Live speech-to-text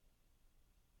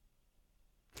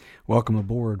Welcome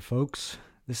aboard, folks.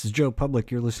 This is Joe Public.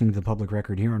 You're listening to The Public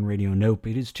Record here on Radio Nope.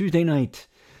 It is Tuesday night,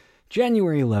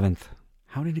 January 11th.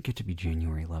 How did it get to be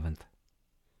January 11th?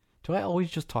 Do I always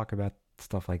just talk about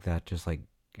stuff like that? Just like,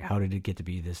 how did it get to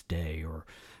be this day? Or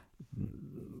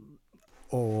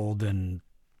old and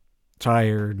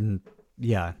tired and...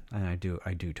 Yeah, and I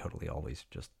do totally always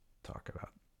just talk about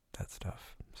that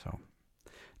stuff. So,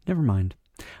 never mind.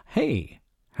 Hey,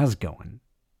 how's it going?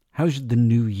 How's the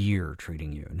new year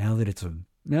treating you? Now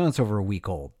it's over a week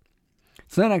old.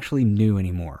 It's not actually new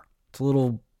anymore. It's a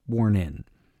little worn in.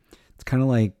 It's kind of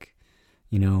like,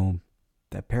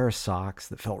 that pair of socks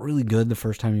that felt really good the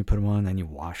first time you put them on, and then you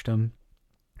washed them.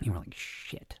 And you were like,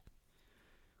 shit.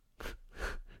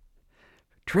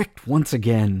 Tricked once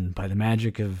again by the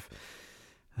magic of,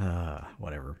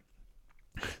 whatever.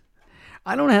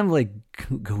 I don't have,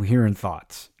 coherent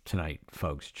thoughts tonight,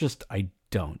 folks. I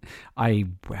don't. I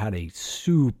had a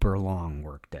super long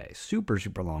work day. Super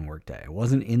long work day. I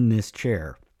wasn't in this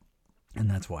chair. And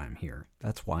that's why I'm here.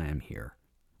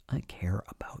 I care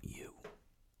about you.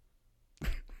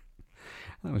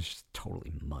 That was just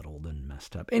totally muddled and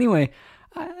messed up. Anyway,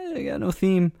 I got no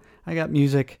theme. I got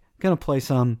music. Gonna play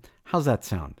some. How's that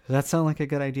sound? Does that sound like a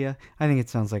good idea? I think it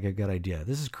sounds like a good idea.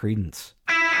 This is Creedence.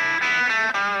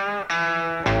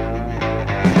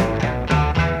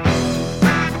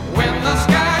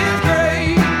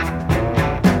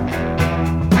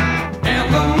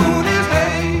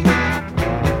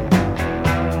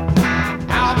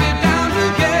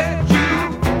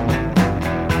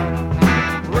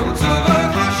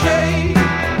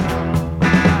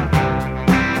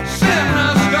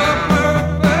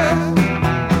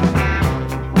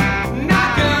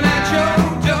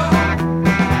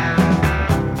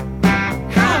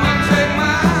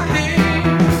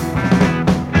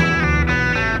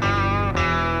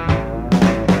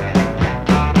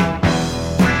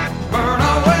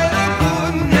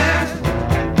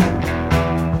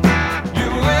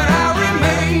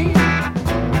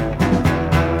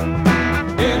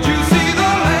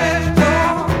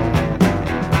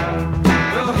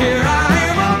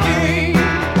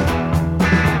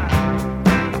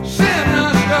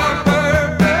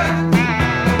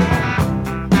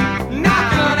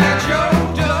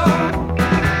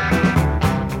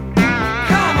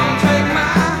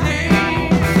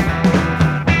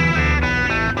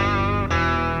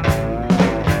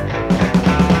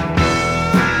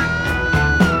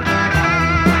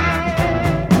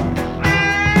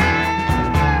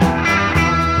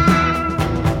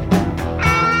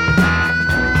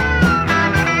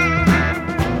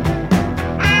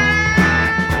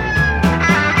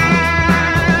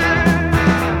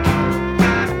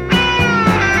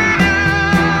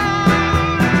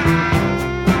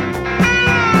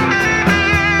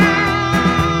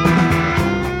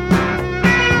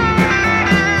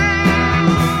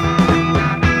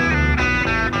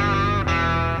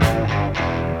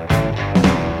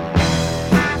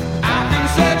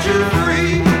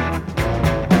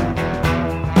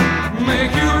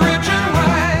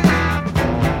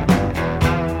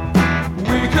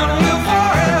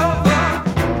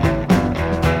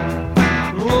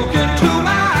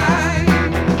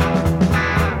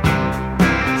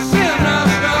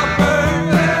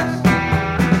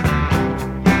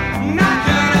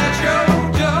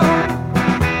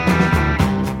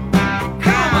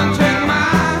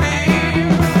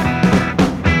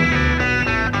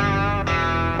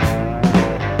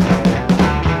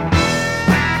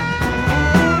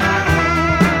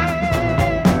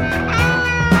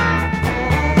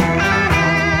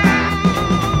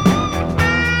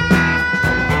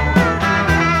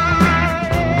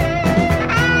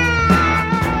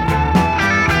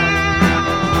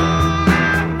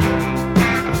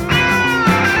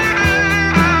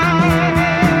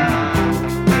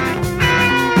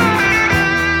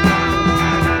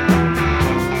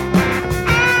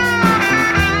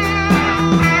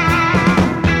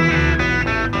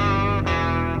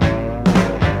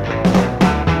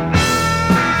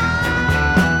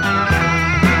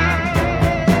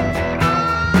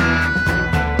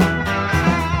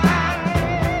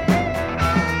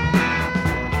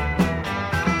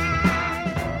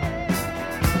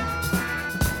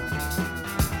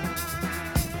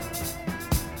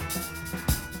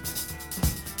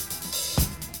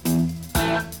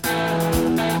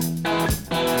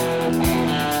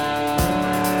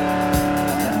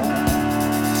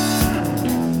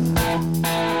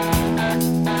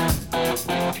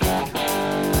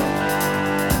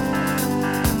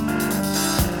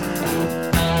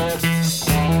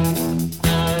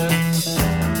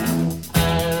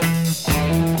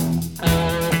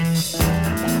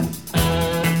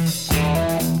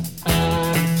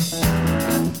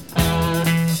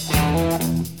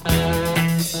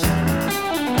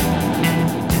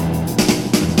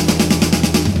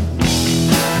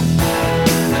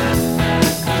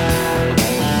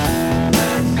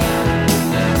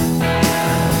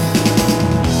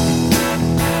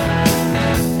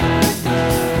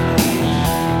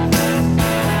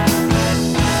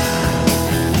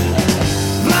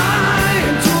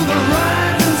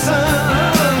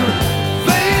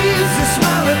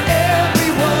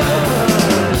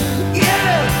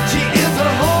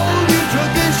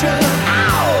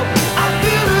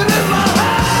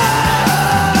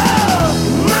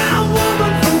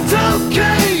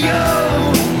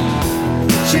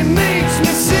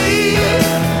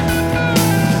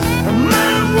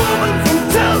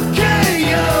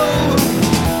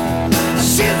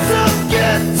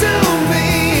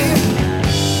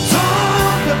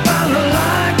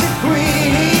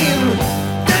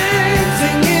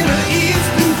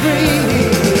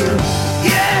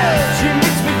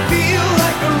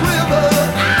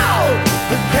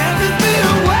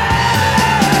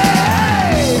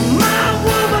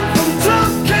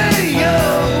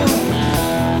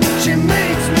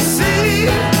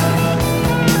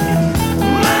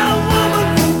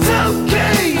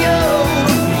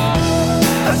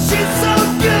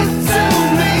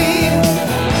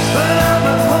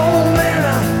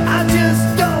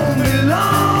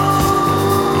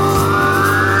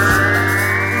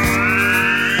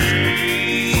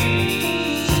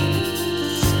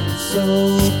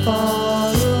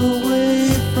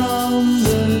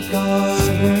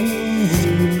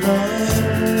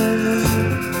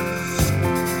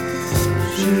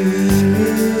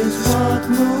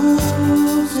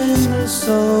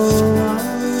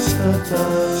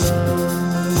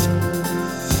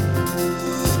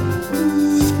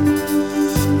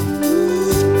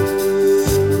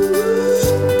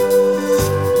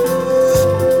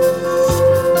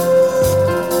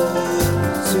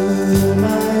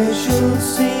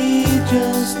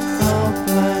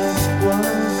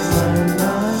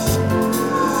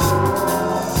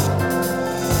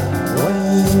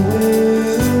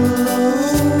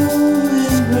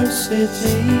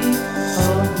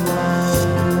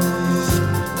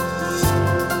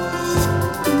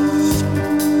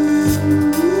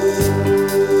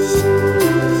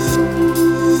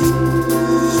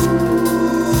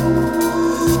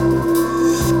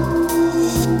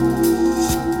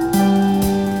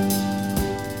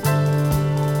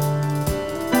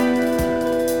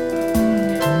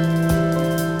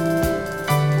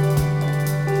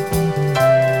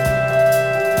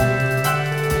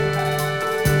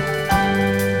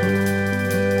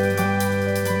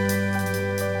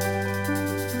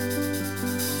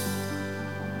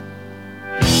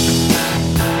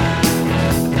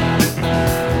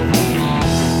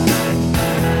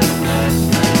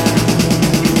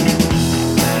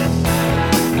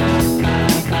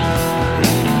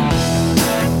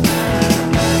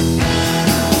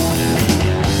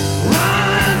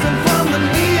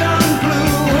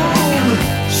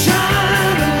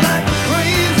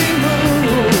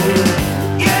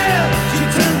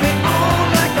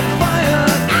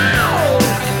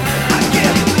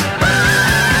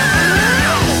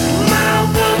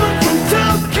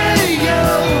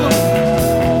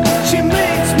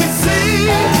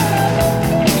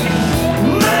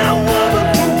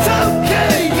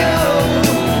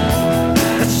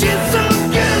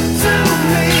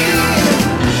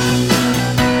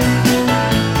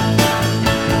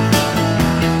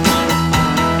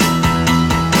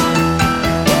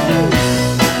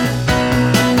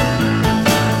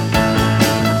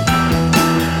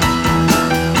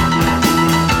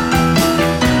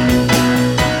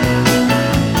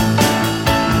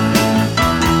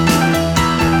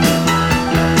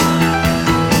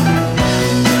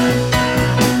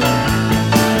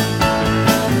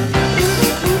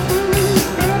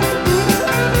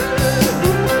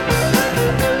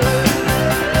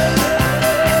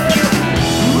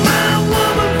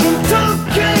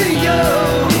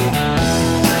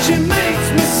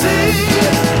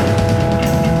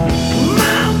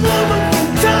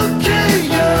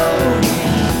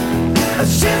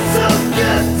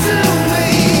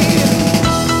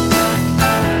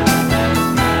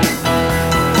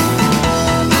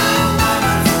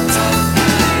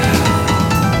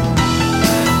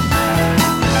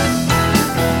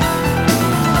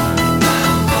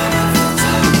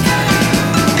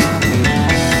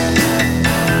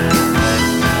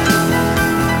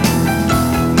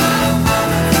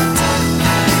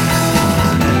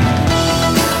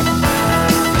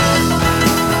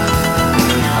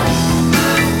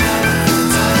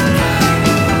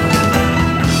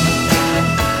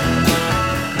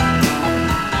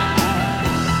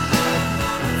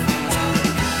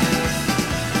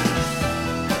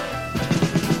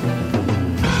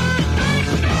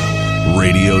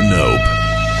 Nope.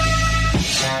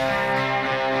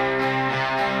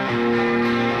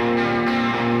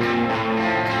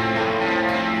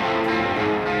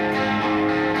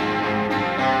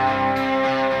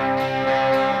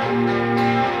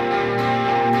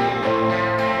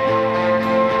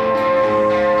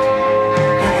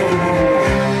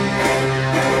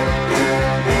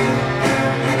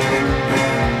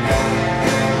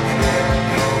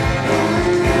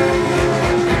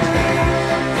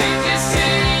 Did you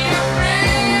see your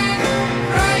friend?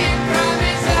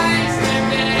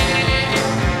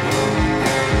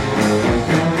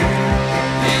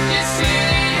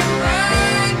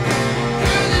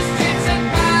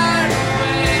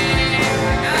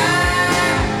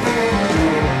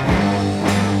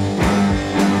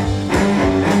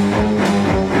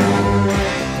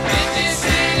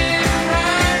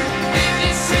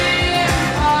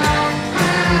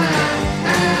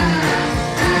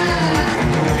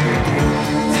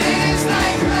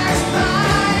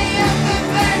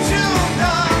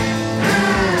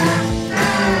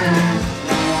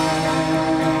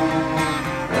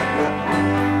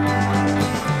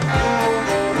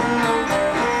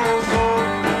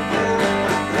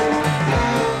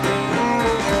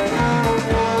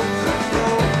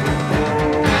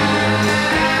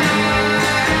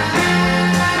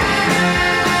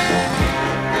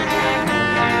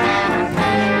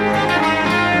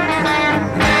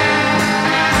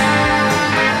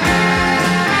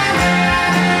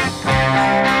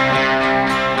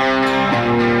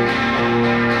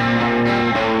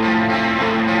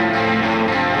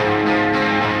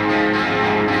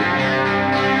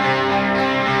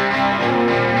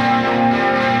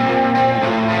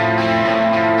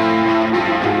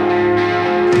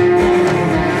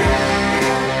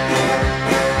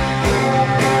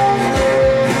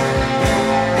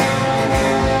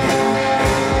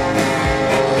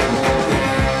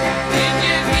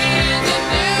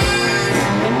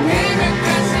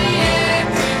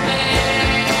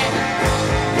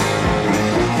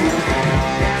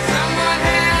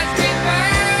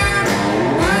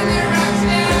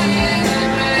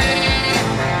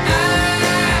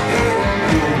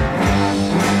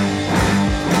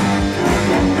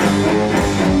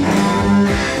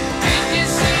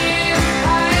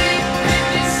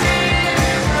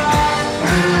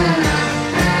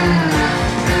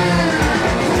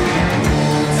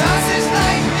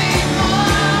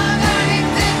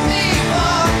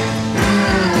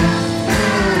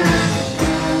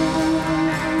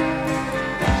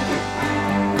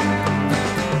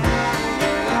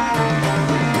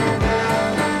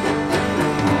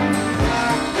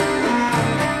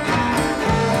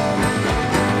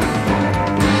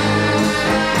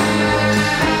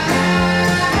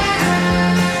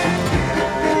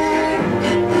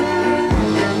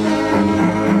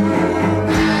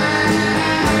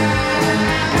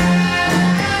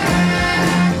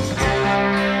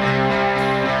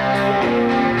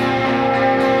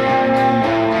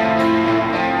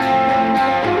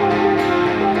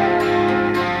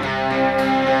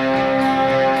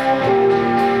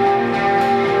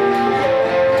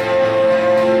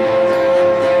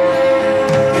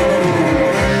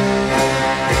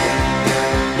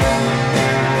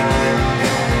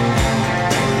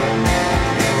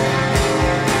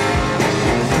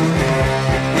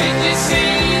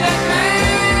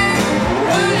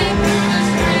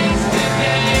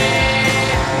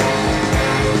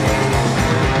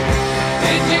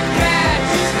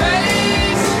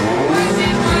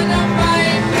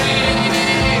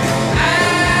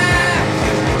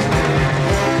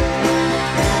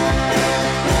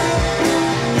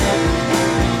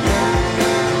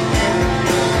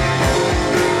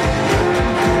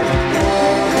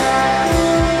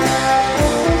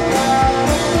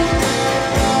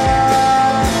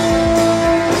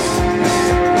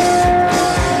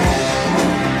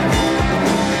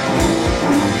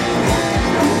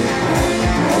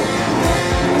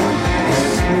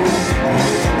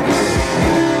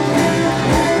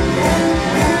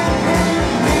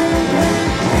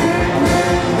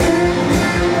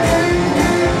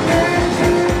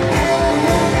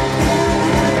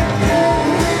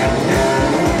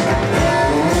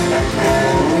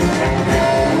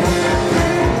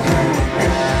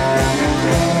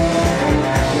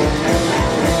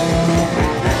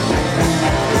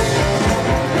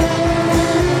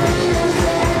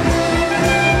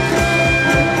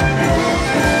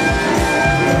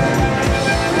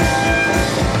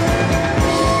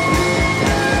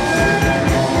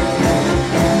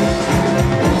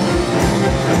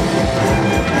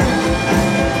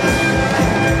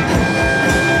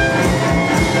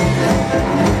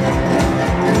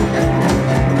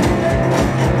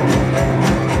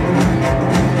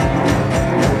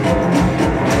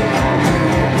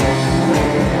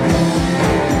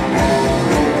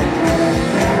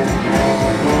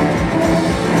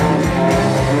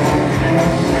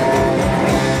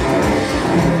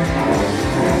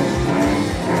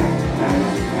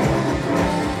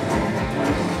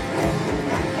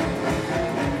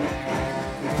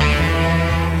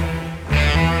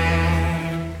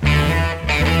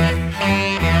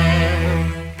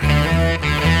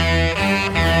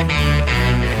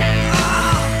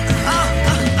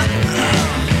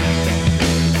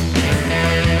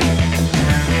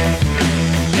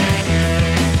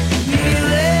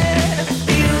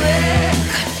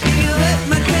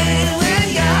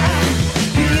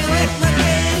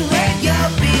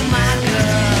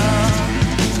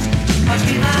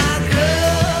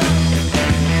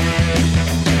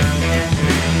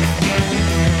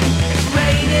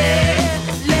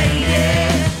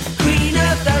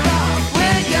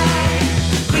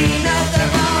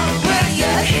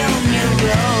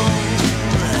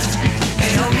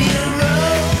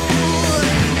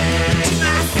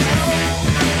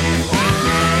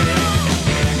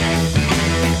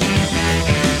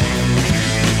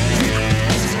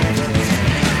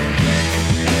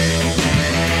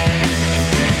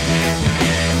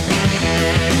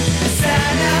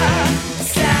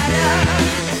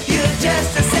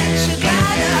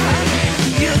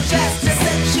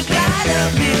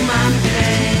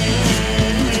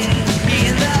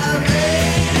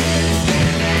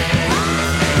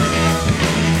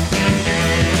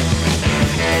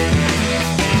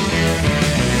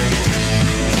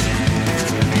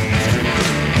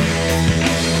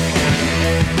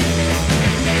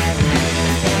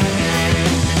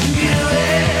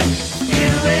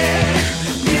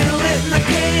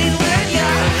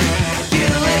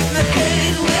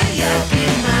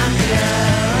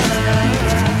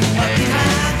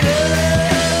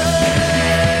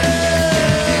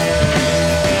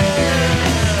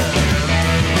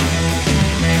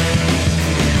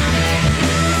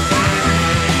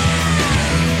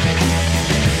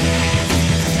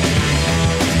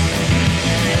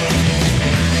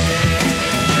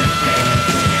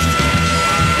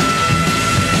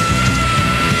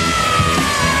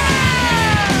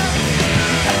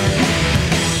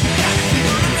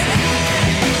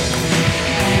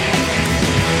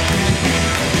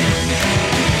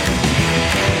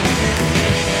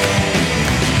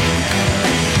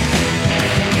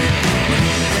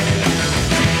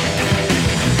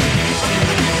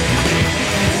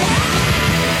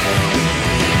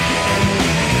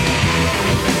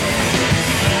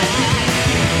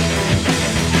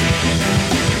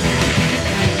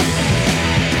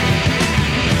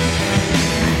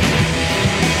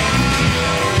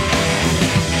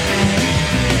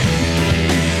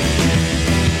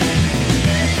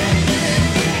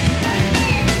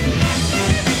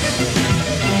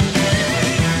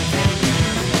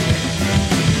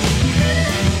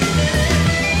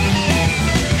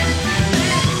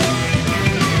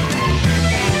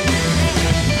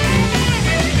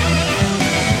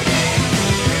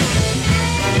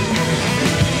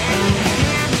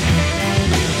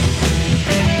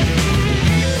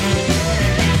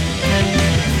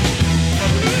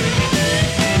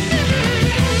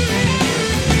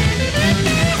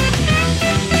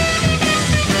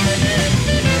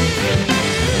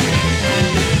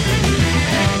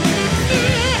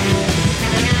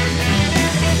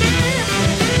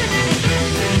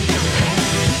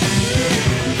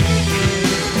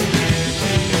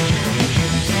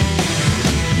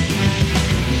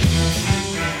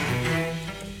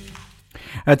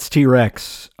 That's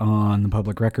T-Rex on the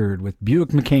Public Record with Buick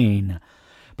McCain.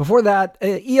 Before that,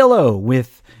 ELO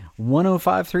with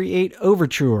 10538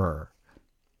 Overture.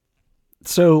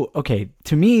 So, okay,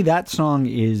 to me, that song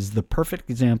is the perfect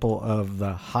example of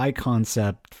the high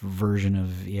concept version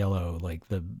of ELO, like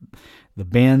the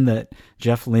band that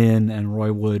Jeff Lynne and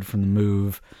Roy Wood from The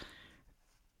Move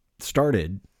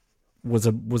started was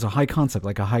a high concept,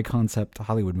 like a high concept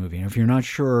Hollywood movie. And if you're not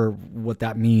sure what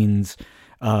that means,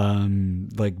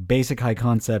 like basic high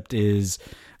concept is,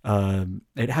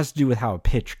 it has to do with how a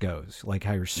pitch goes, like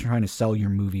how you're trying to sell your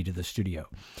movie to the studio.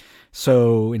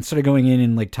 So instead of going in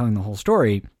and like telling the whole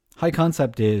story, high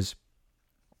concept is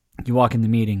you walk in the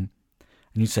meeting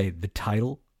and you say the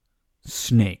title,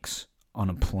 Snakes on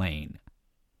a Plane,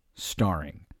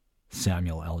 starring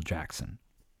Samuel L. Jackson.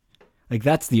 Like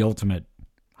that's the ultimate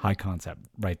high concept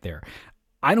right there.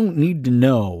 I don't need to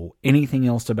know anything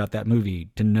else about that movie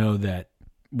to know that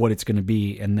what it's going to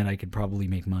be, and then I could probably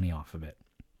make money off of it.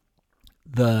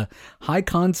 The high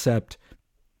concept,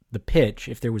 the pitch,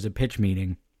 if there was a pitch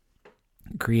meeting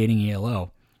creating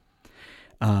ELO,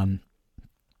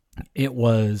 it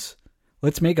was,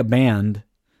 let's make a band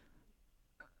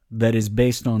that is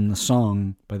based on the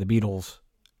song by the Beatles,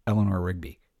 Eleanor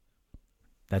Rigby.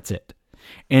 That's it.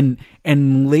 And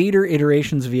later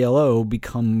iterations of ELO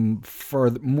become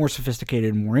more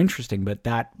sophisticated and more interesting, but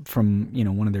that from,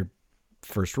 one of their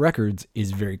first records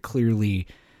is very clearly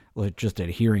just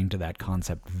adhering to that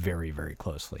concept very, very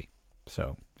closely.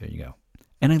 So there you go.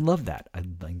 And I love that. I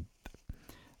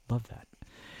love that.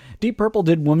 Deep Purple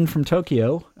did Woman from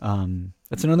Tokyo.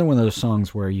 That's another one of those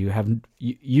songs where you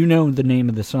know the name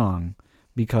of the song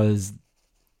because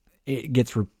it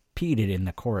gets repeated in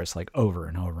the chorus like over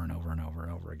and over and over and over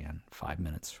and over again. 5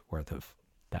 minutes worth of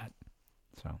that.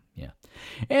 So, yeah.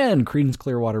 And Creedence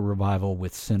Clearwater Revival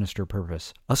with Sinister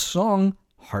Purpose. A song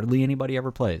hardly anybody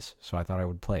ever plays, so I thought I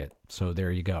would play it. So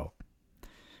there you go.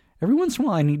 Every once in a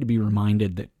while I need to be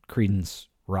reminded that Creedence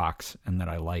rocks and that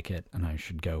I like it, and I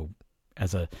should go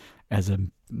as a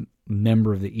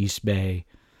member of the East Bay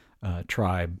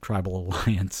tribal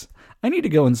alliance. I need to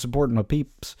go and support my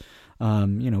peeps.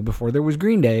 Before there was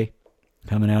Green Day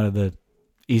coming out of the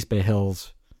East Bay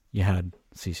Hills, you had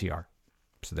CCR.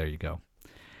 So there you go.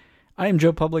 I am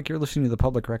Joe Public. You're listening to The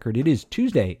Public Record. It is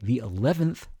Tuesday, the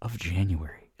 11th of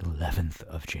January. 11th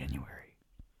of January.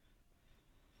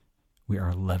 We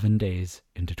are 11 days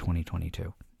into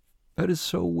 2022. That is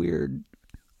so weird.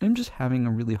 I'm just having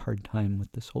a really hard time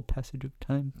with this whole passage of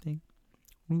time thing.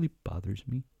 It really bothers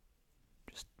me.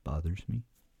 Just bothers me.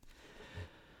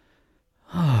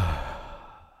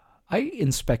 I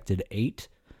inspected 8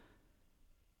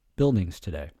 buildings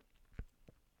today.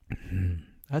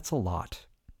 That's a lot.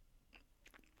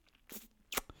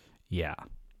 Yeah.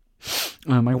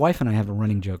 My wife and I have a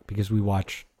running joke because we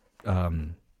watch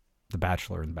The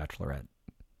Bachelor and The Bachelorette.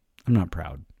 I'm not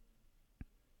proud.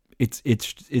 It's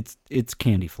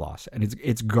candy floss and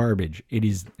it's garbage. It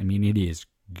is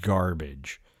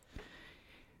garbage.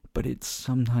 But it's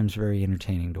sometimes very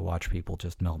entertaining to watch people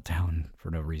just melt down for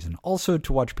no reason. Also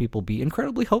to watch people be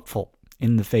incredibly hopeful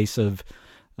in the face of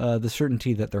the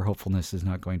certainty that their hopefulness is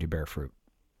not going to bear fruit.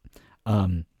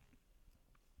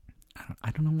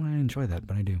 I don't know why I enjoy that,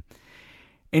 but I do.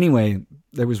 Anyway,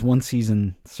 there was one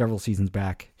season, several seasons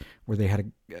back, where they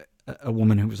had a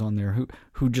woman who was on there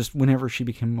who just, whenever she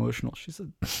became emotional, she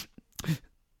said,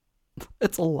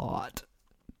 it's a lot,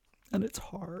 and it's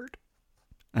hard.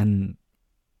 And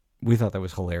we thought that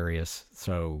was hilarious,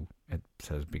 so it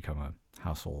has become a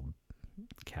household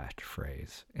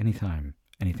catchphrase. Anytime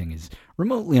anything is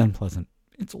remotely unpleasant,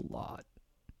 it's a lot,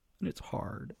 and it's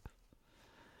hard.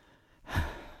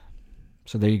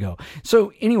 So there you go.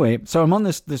 So anyway, I'm on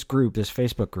this group, this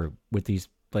Facebook group with these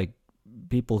like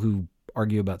people who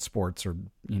argue about sports or,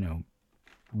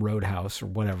 Roadhouse or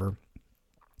whatever.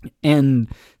 And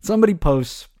somebody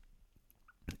posts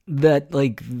that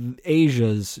like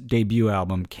Asia's debut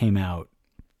album came out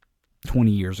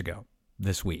 20 years ago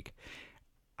this week.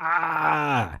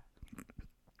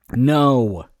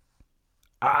 No.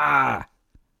 I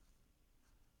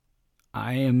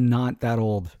am not that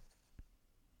old.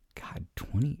 God,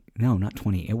 20? No, not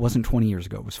 20. It wasn't 20 years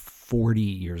ago. It was 40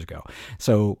 years ago.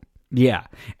 So, yeah.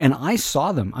 And I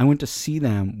saw them. I went to see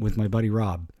them with my buddy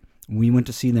Rob. We went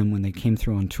to see them when they came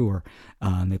through on tour.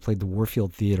 They played the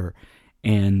Warfield Theater.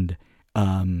 And,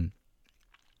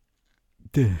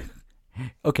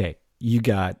 okay, you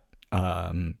got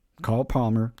Carl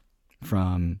Palmer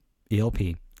from ELP.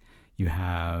 You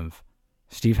have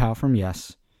Steve Howe from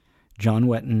Yes. John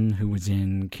Wetton, who was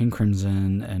in King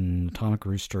Crimson and Atomic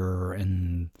Rooster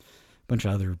and a bunch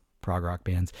of other prog rock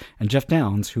bands. And Jeff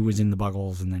Downes, who was in the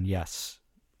Buggles and then Yes,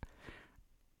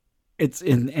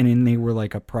 and they were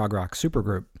like a prog rock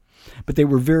supergroup, but they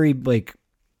were very like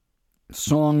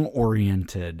song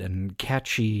oriented and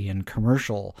catchy and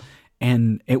commercial.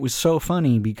 And it was so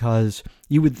funny because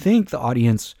you would think the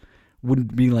audience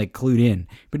wouldn't be like clued in,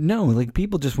 but no, like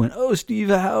people just went, "Oh, Steve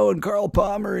Howe and Carl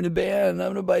Palmer in a band, I'm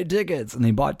gonna buy tickets." And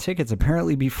they bought tickets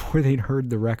apparently before they'd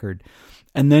heard the record.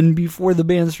 And then before the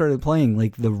band started playing,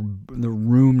 like the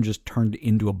room just turned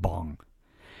into a bong.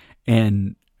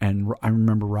 And I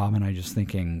remember Rob and I just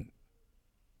thinking,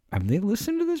 have they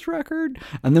listened to this record?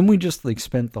 And then we just like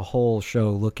spent the whole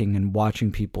show looking and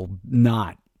watching people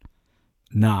not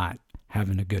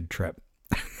having a good trip.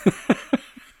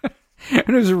 And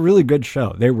it was a really good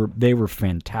show. They were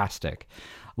fantastic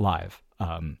live,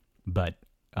 but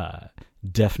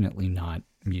definitely not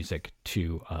music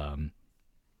to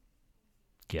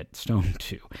get stoned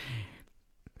to.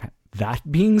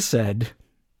 That being said,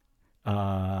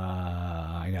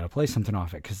 I gotta play something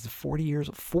off it because 40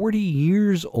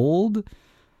 years old.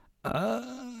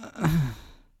 Right,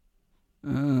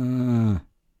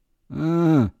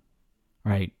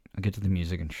 I'll get to the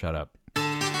music and shut up.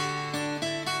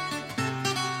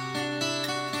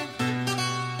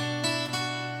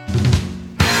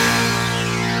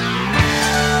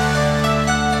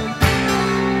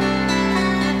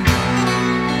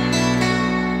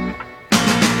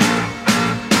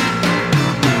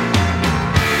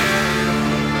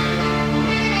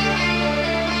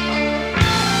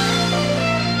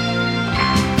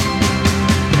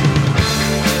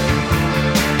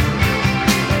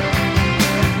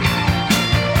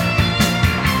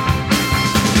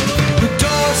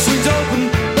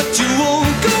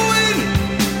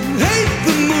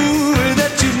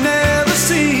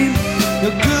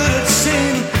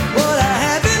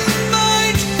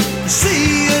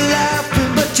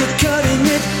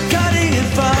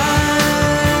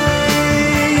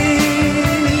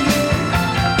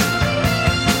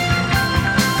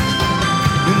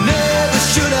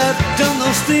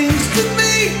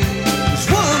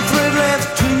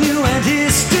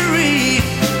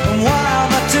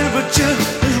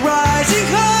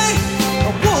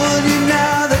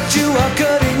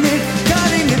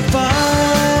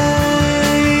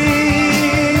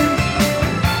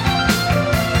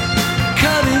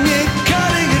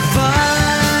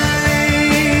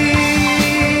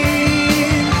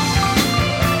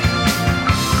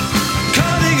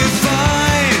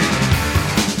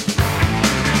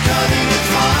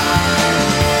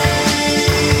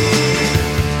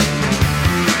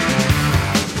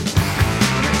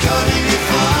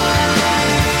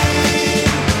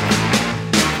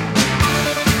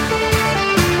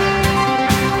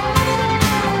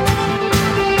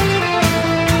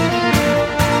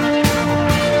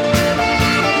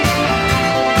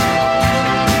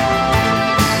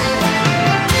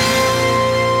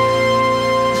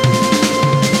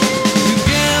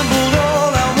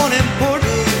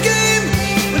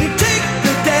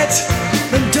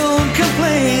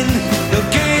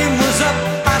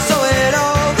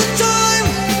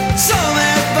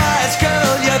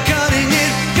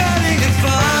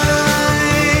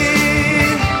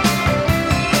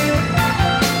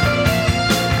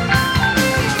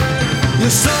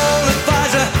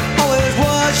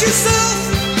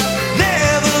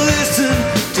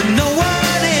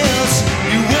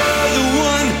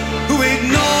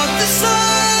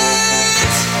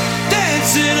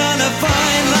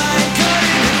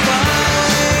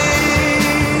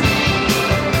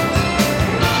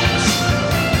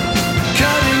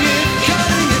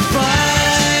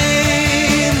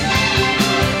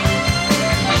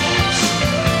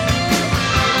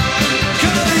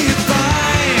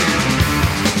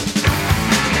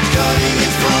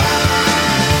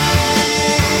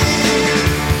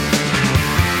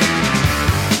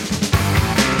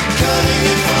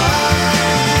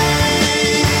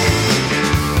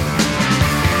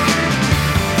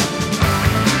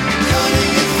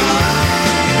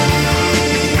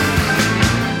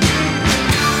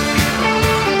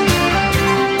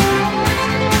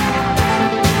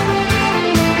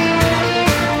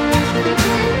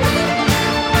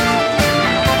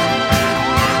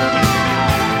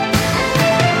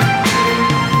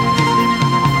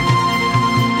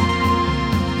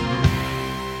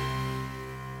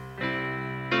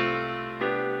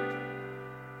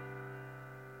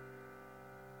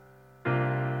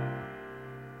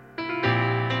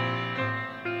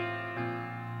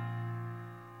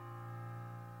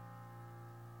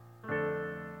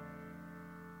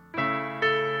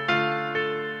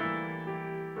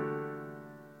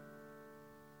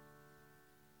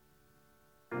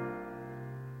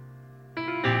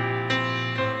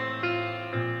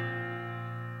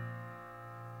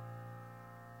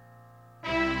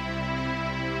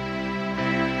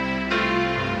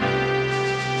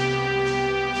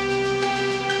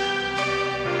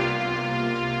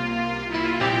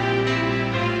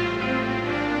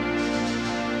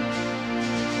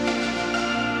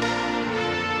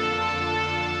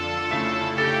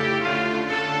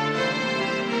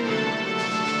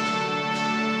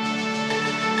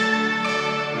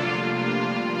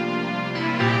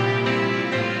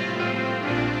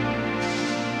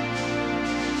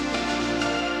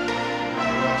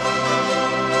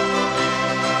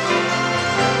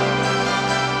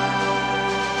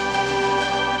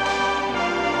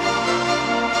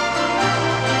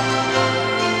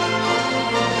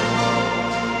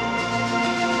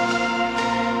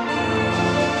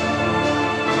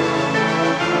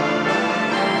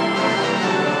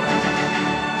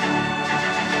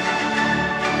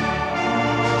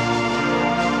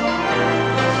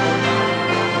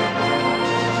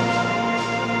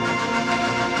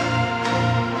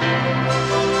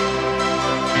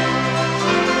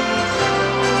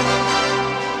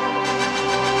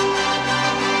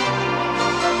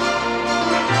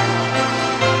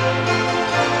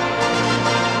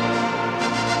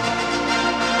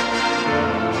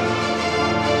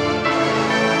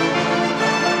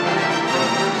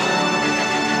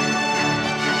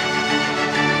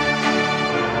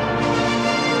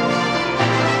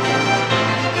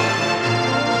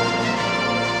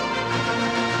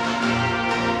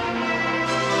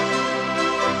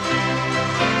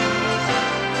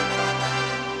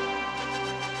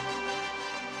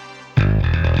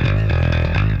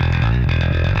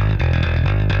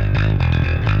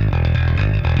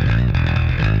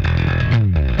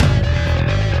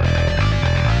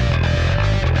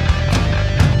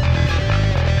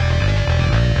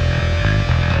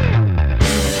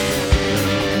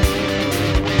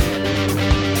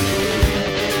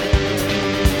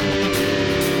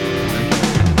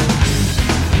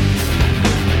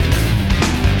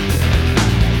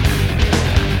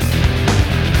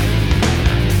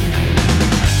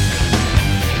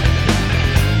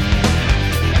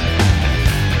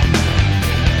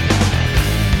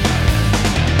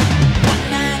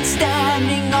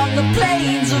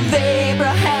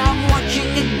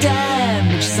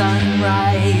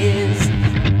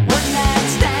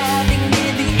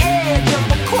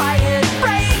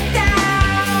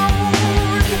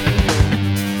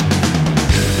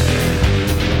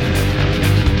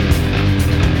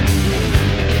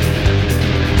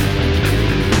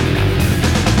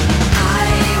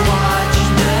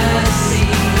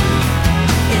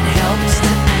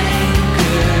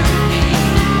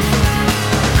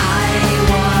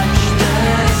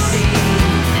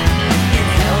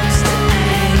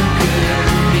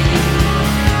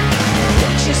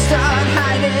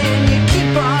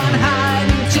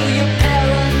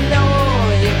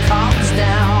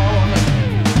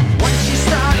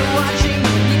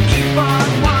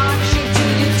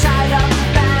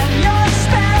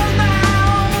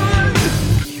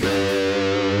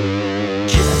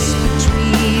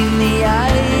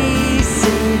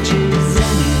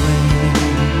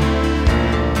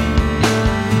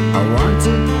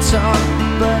 talk,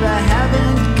 but I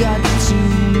haven't got too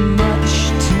much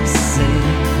to say.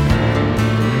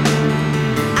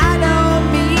 I don't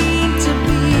mean to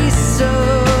be so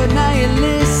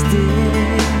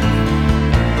nihilistic.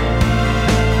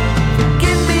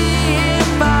 Forgive me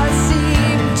if I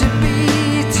seem to be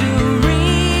too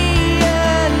realistic.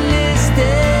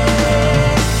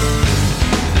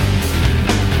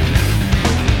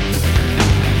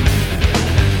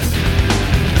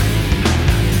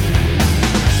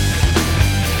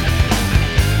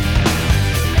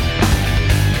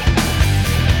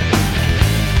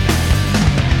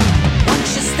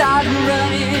 Start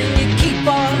running, you keep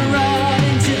on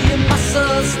running till your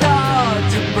muscles start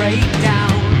to break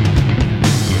down.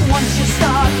 Once you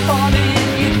start falling,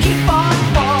 you keep on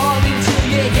falling till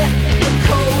you hit the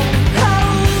cold,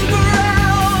 cold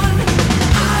ground.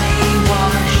 I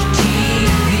watch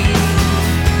TV.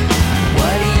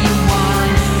 What do you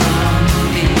want from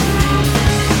me?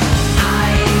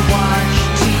 I watch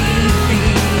TV.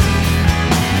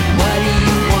 What do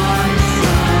you want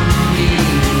from me?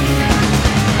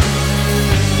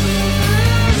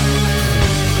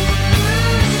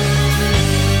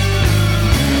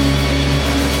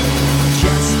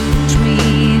 Just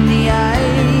between the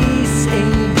ice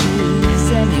ages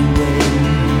anyway.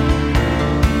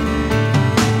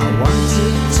 I want to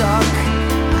talk,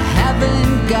 I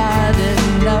haven't got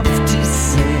enough to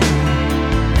say.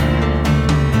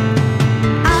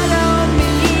 I don't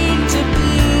mean to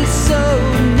be so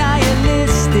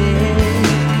nihilistic.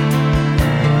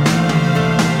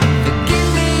 Forgive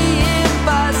me if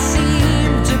I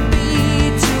seem to be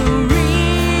too realistic.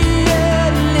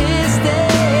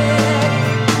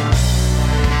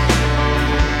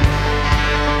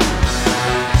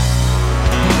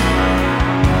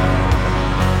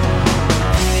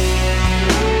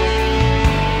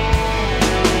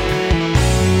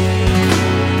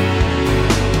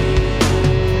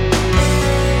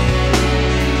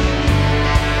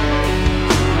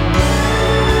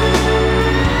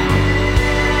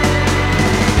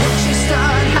 Once you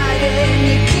start hiding,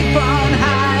 you keep on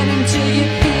hiding till you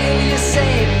feel you're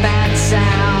safe and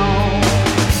sound.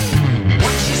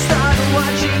 Once you start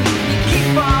watching, you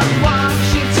keep on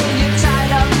watching till you're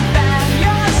tied up and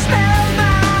you're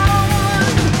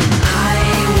spellbound. I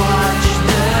watch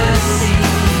the sea,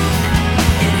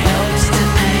 it helps to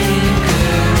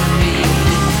anchor me.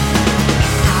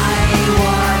 I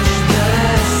watch the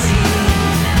sea,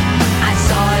 I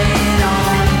saw it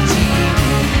on TV.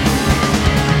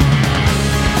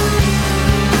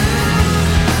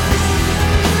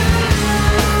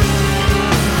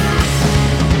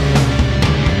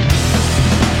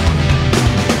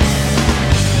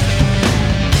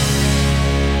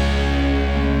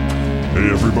 Hey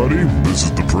everybody, this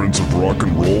is the Prince of Rock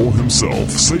and Roll himself,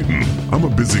 Satan. I'm a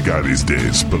busy guy these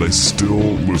days, but I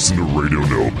still listen to Radio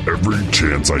Nope every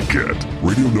chance I get.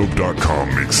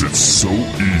 RadioNope.com makes it so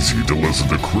easy to listen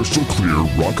to crystal clear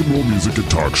rock and roll music and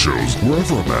talk shows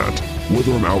wherever I'm at.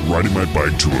 Whether I'm out riding my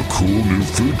bike to a cool new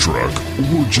food truck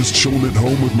or just chilling at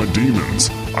home with my demons,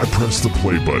 I press the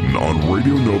play button on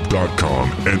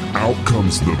RadioNope.com and out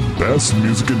comes the best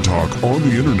music and talk on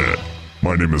the internet.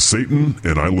 My name is Satan,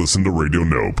 and I listen to Radio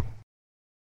Nope.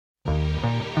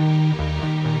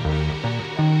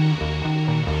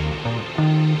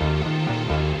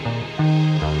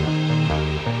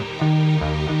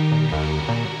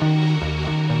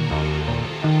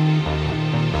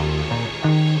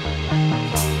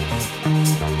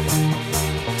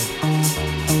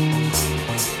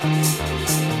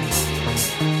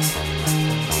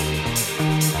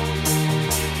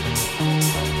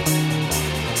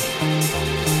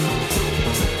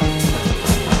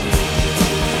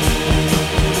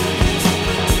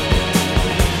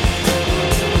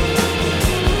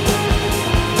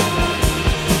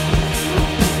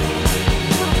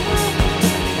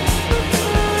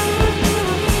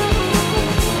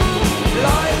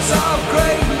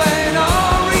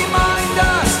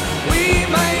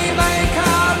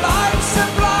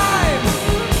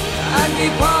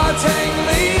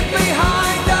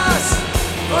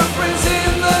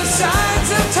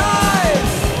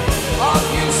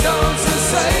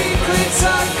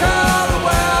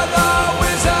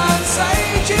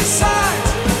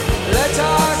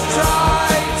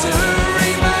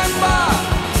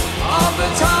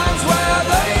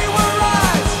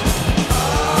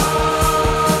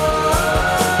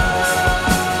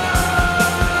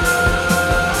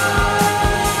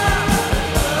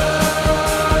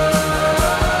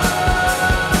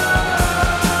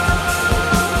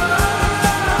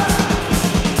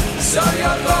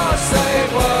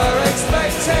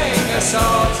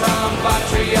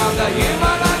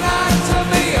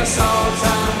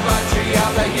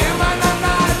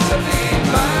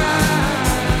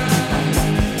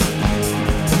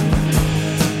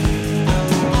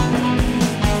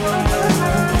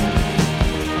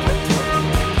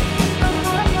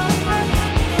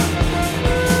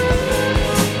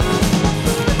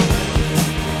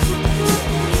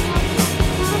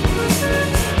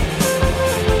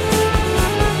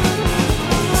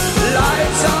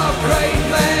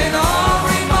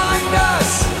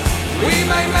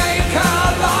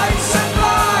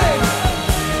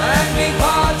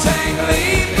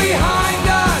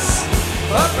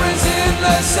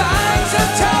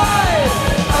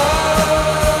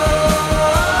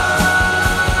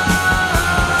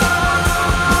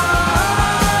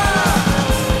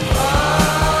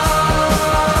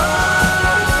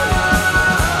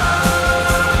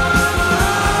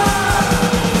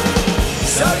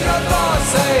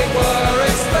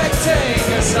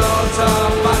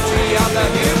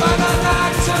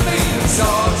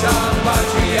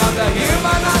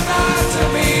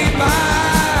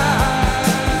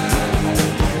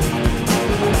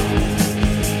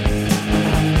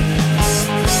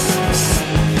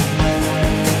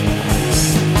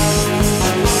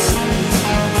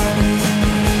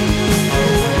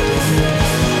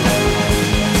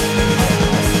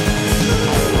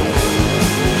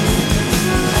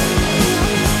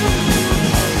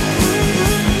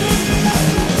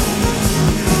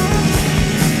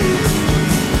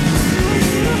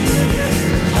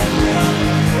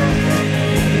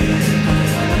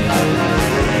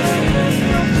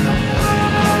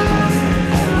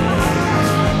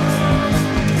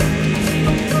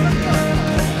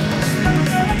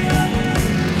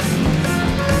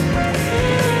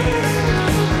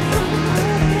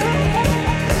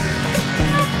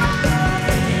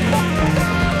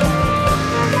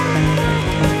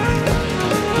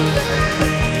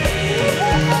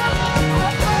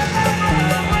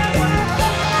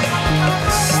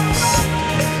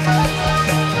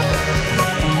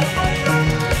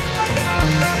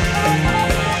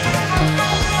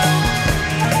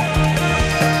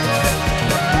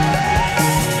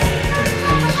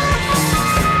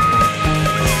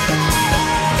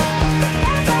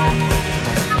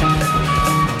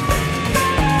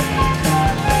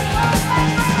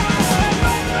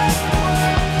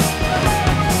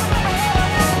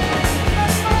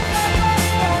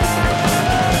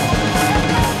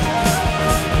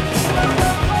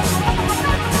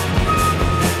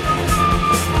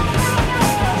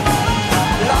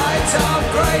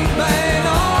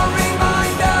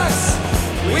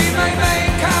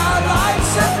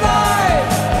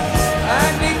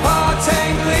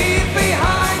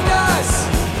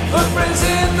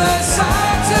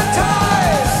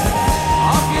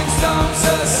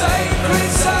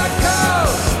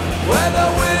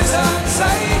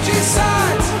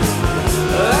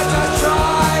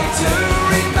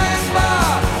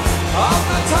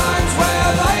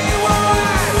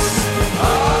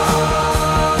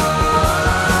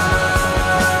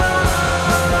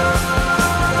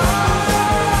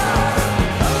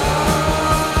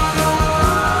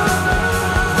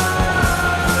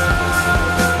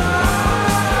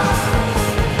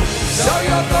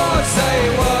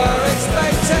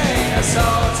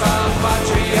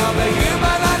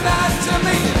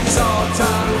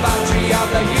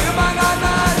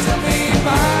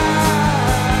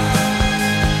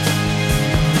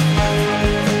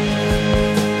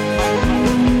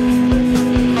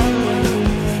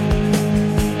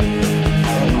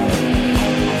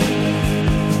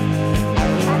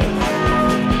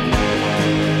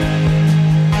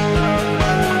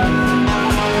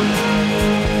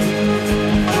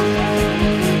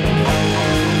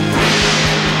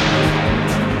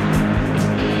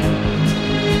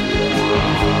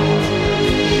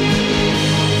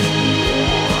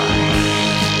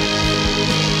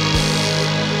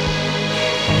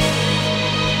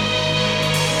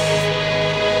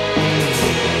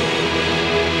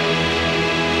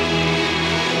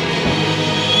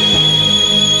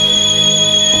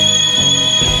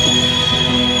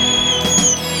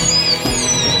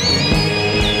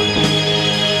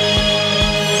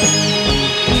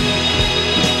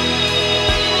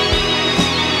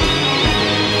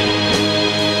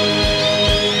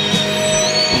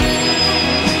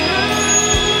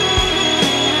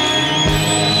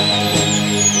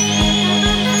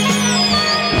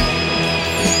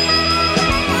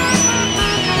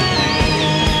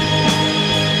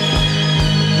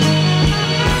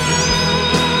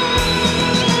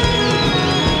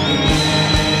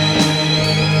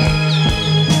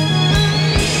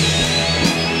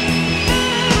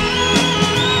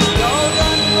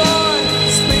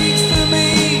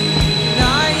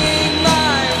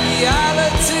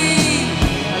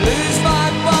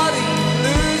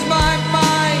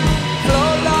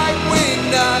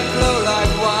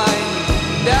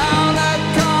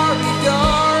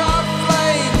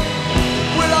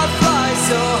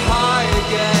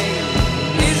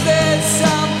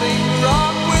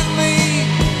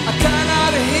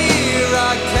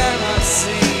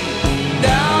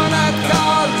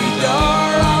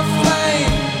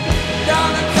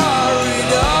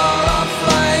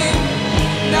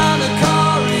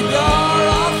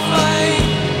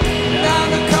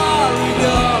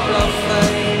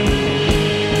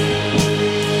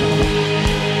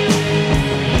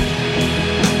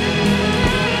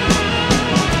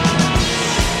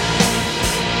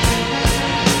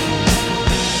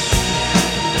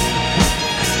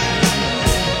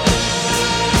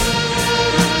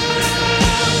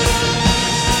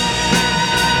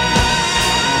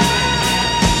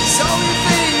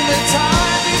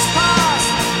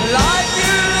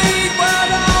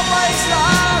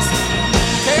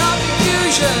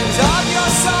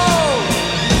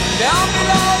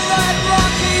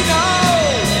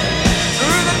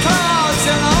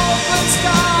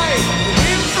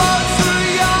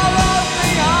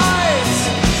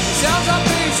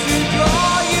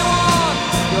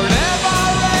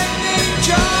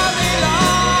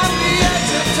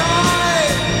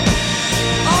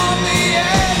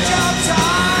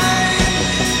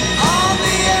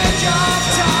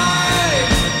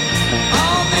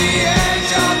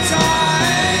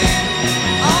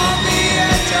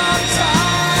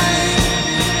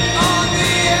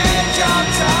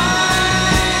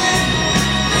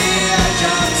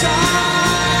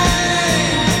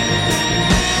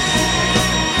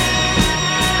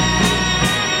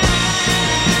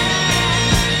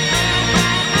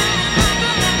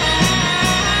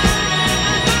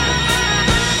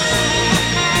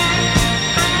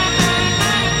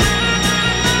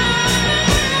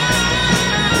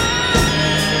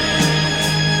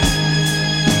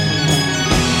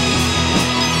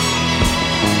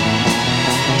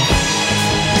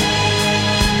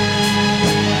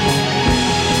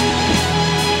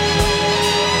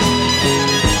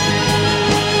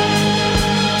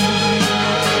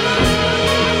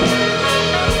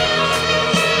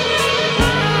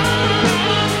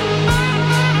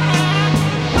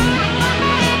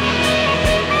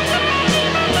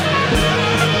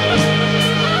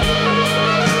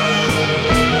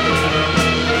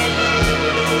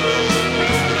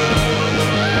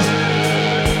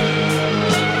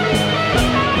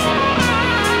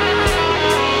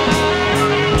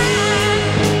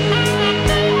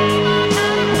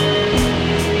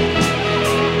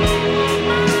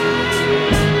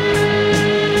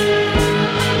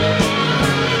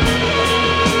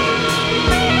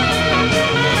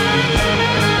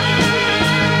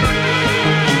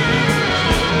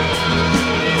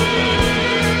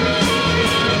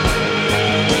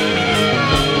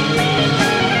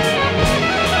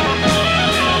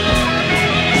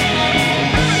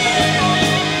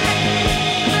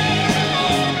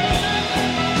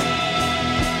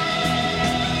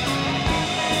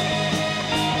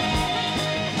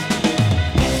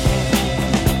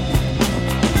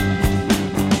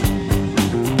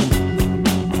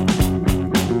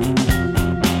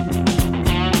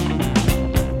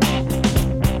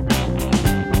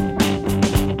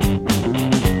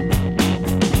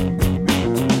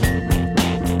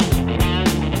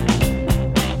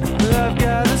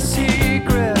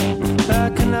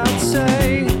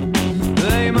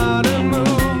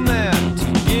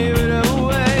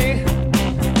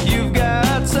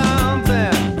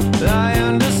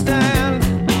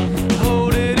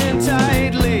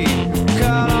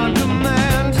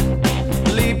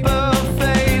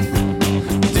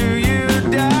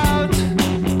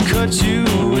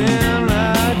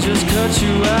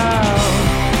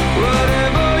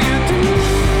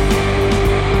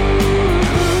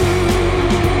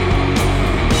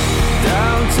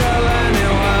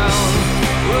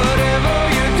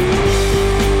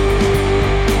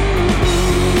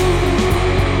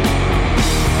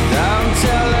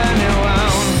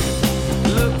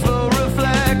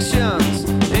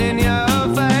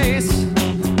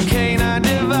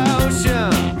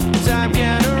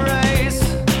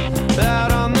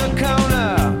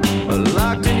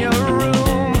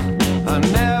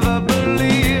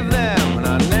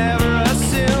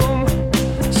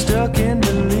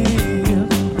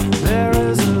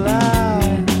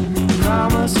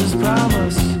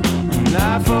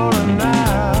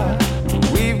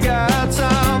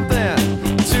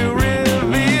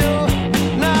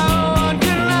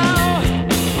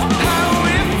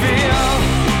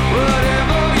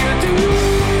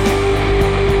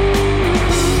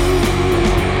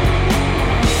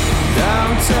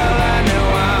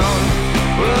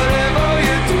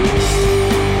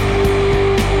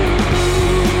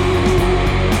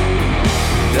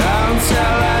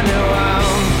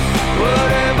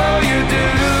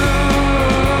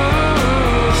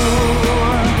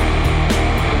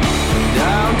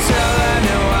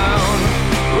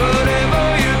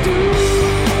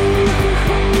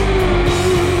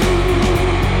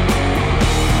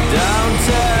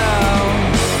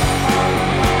 downtown.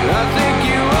 I think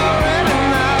you already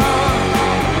know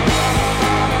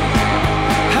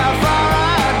how far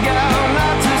I'd go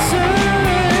not to say.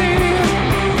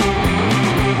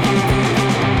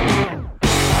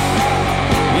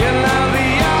 You know the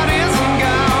audience is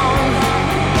gone.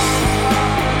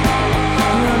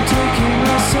 I'm taking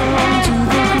my song to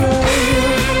the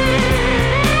grave.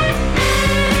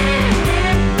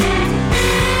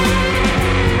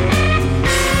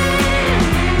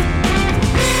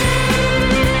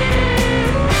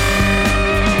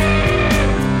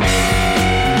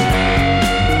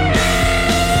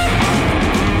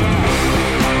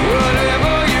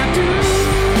 Whatever you do,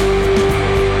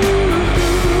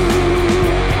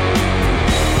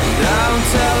 don't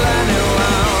tell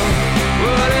anyone.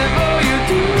 Whatever you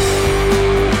do,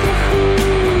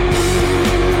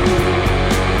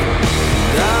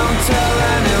 don't tell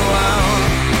anyone.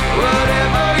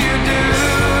 Whatever you do,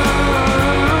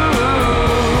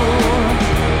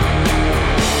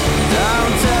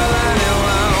 don't tell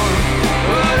anyone.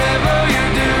 Whatever you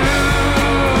do,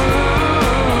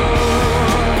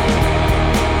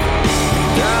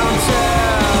 don't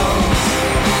tell.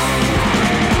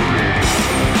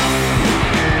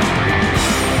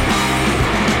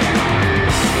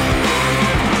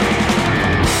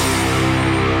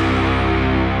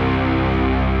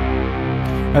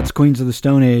 That's Queens of the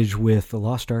Stone Age with The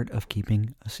Lost Art of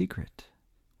Keeping a Secret.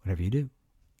 Whatever you do,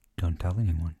 don't tell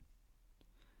anyone.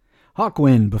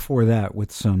 Hawkwind before that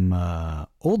with some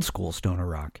old school stoner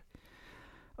rock.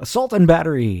 Assault and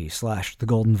Battery / The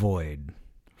Golden Void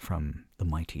from The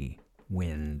Mighty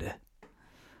Wind.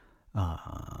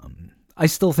 I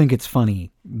still think it's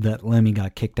funny that Lemmy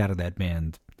got kicked out of that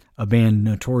band, a band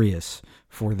notorious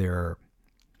for their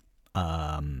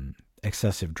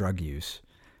excessive drug use.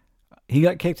 He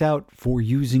got kicked out for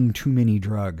using too many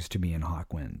drugs to be in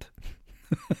Hawkwind.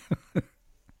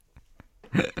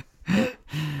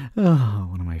 Oh,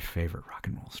 one of my favorite rock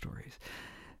and roll stories.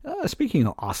 Speaking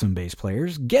of awesome bass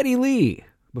players, Geddy Lee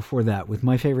before that with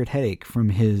My Favorite Headache from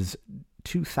his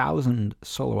 2000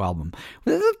 solo album.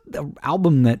 This is an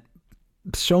album that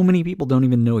so many people don't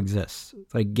even know exists.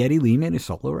 Like, Geddy Lee made a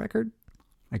solo record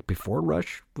like before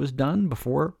Rush was done,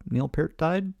 before Neil Peart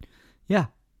died. Yeah,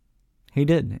 he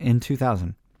did in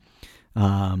 2000.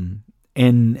 And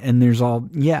there's all,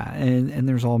 and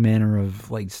there's all manner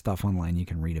of like stuff online you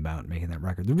can read about making that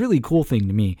record. The really cool thing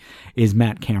to me is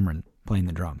Matt Cameron playing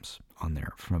the drums on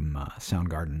there from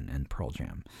Soundgarden and Pearl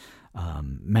Jam.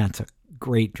 Matt's a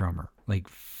great drummer, like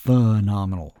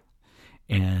phenomenal.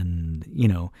 And, you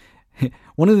know,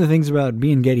 one of the things about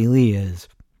being Geddy Lee is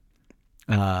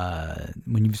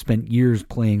when you've spent years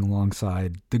playing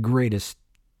alongside the greatest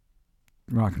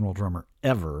rock and roll drummer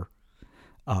ever,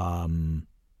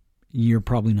 you're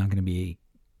probably not going to be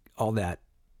all that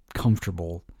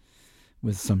comfortable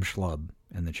with some schlub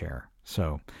in the chair.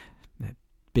 So,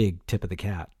 big tip of the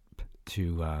cap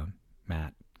to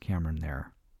Matt Cameron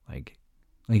there. Like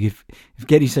if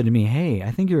Geddy said to me, "Hey,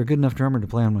 I think you're a good enough drummer to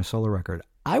play on my solo record,"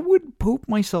 I would poop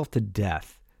myself to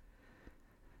death.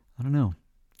 I don't know.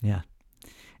 Yeah.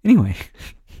 Anyway,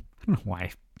 I don't know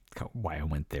why I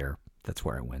went there. That's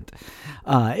where I went.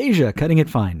 Asia, Cutting It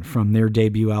Fine from their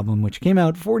debut album, which came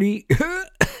out 40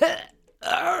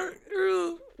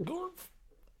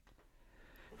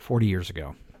 years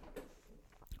ago.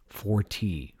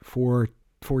 40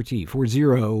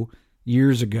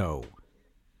 years ago.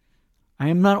 I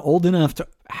am not old enough to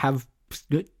have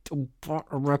a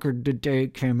record today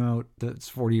came out that's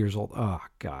 40 years old. Oh,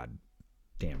 God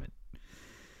damn it.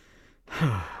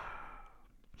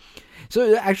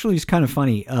 So actually it's kind of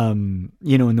funny,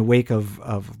 you know, in the wake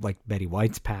of like Betty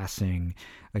White's passing,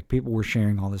 like people were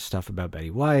sharing all this stuff about Betty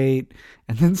White,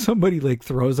 and then somebody like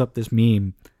throws up this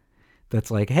meme that's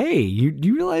like, hey,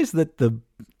 you realize that the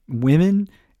women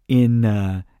in,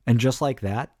 and Just Like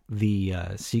That, the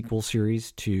sequel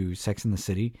series to Sex and the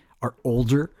City, are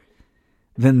older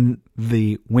than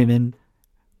the women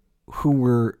who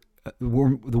were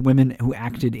the women who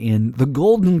acted in The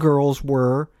Golden Girls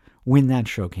were when that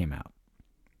show came out.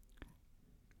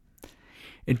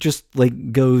 It just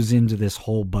like goes into this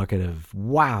whole bucket of,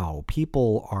 wow,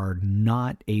 people are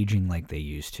not aging like they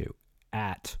used to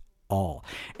at all.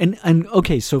 And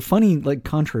okay, so funny, like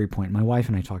contrary point, my wife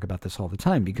and I talk about this all the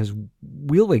time because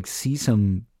we'll like see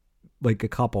some, like a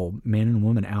couple, man and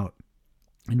woman out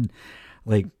and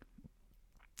like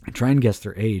try and guess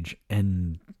their age,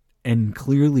 and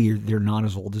clearly they're not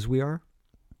as old as we are.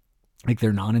 Like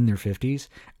they're not in their 50s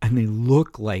and they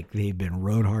look like they've been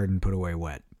rode hard and put away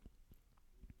wet.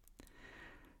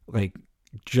 Like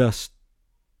just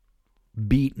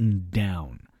beaten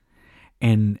down.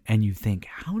 And you think,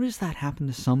 how does that happen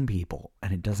to some people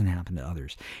and it doesn't happen to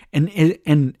others? And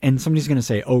somebody's going to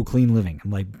say, oh, clean living.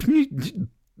 I'm like,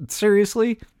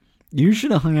 seriously? You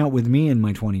should have hung out with me in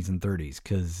my 20s and 30s,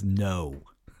 because no.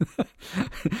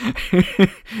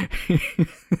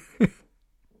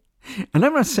 And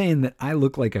I'm not saying that I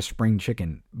look like a spring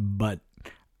chicken, but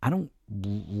I don't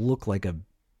look like a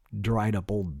dried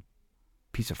up old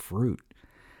piece of fruit.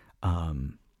 I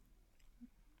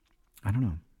don't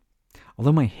know.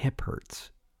 Although my hip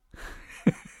hurts.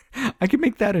 I could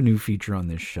make that a new feature on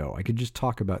this show. I could just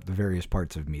talk about the various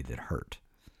parts of me that hurt.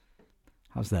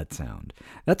 How's that sound?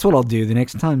 That's what I'll do the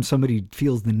next time somebody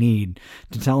feels the need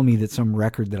to tell me that some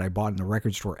record that I bought in the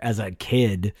record store as a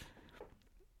kid,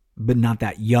 but not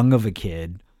that young of a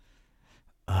kid,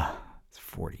 it's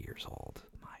 40 years old.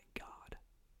 My God.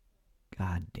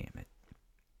 God damn it.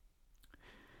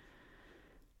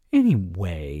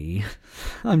 Anyway,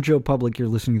 I'm Joe Public. You're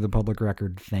listening to The Public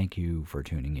Record. Thank you for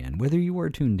tuning in. Whether you are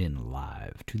tuned in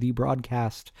live to the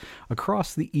broadcast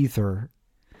across the ether,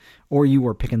 or you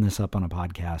are picking this up on a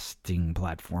podcasting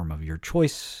platform of your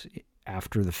choice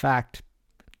after the fact,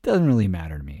 doesn't really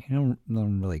matter to me. I don't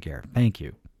really care. Thank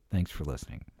you. Thanks for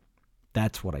listening.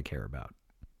 That's what I care about.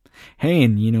 Hey,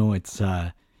 and you know, it's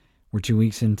we're 2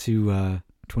 weeks into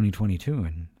 2022,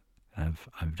 and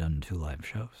I've done 2 live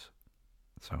shows.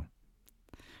 So,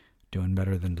 doing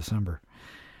better than December.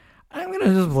 I'm going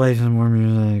to just play some more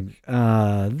music.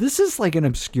 This is like an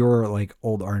obscure, like,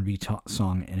 old R&B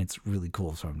song, and it's really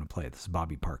cool, so I'm going to play it. This is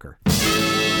Bobby Parker.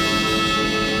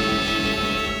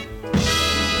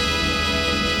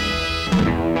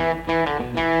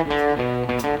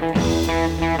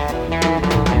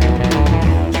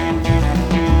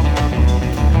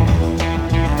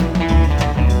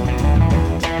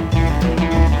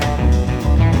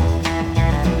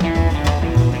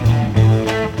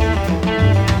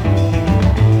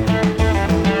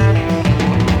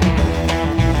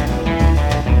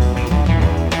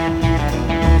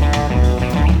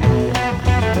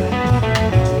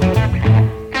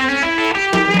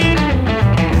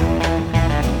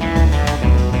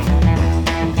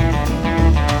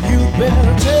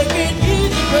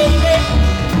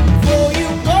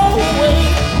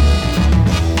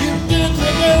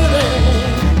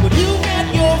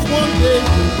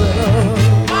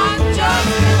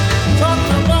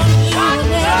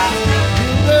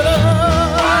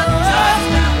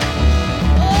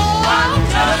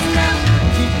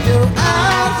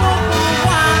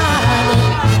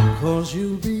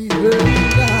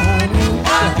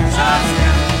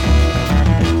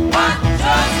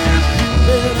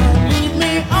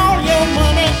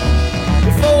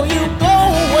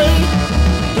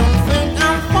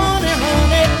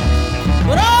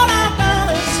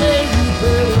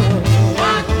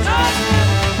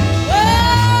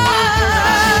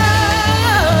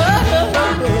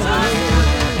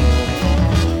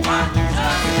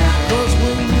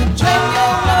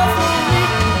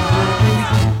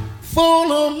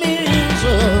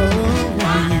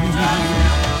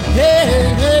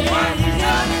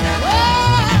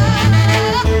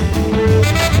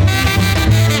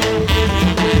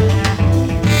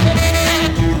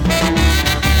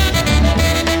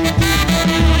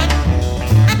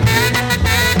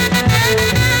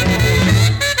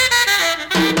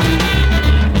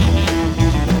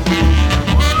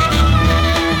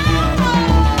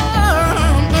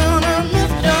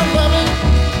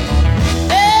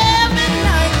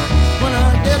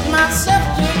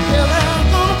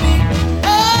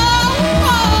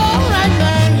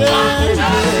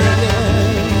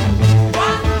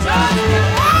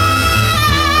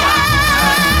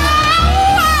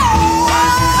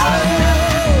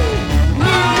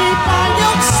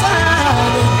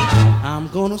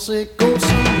 Say go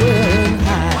somewhere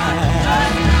high.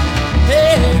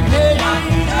 Hey, hey,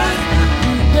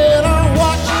 you better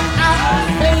watch out,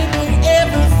 baby,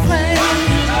 everything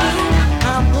you do.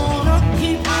 I'm gonna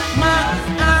keep my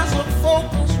eyes on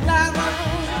focus right on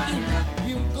you.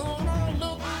 You're gonna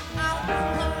look out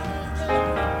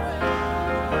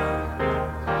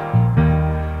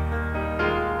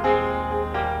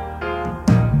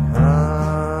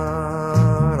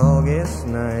on August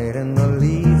night and the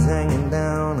leaves hanging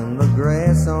down and the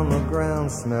grass on the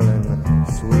ground smelling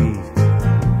sweet.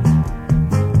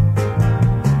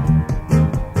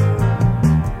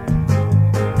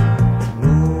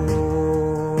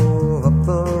 Move up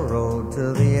the road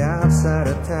to the outside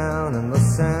of town and the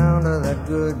sound of that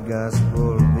good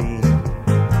gospel beat.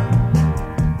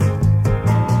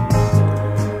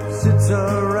 Sits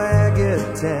a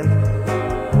ragged tent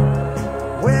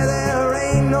where there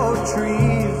ain't no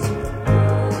trees,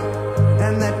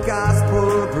 and that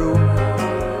gospel group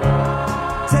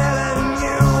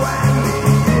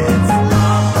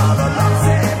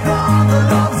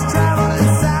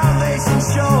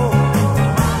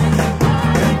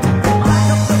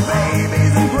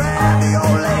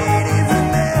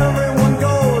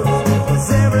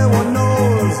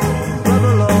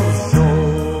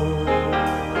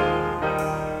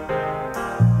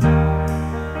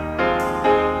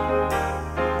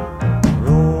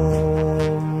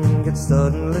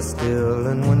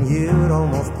could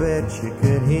almost bet you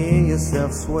could hear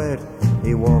yourself sweat.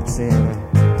 He walks in.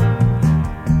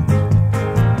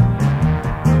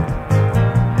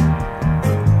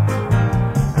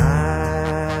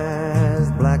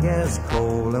 Eyes black as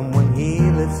coal, and when he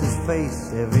lifts his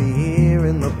face, every ear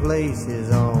in the place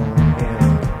is on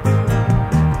him.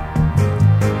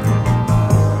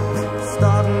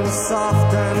 Starting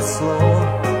soft and slow,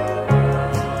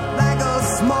 like a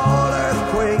small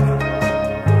earthquake.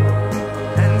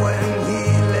 And when he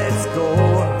lets go,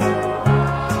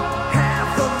 half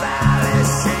the valley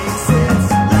shakes. It's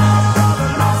love, brother,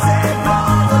 love, say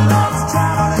brother, love's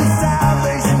traveling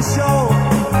salvation show.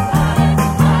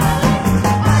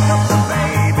 Pack up the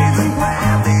babies and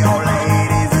grab the old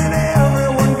ladies, and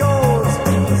everyone goes,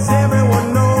 'cause everyone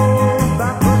knows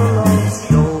that brother loves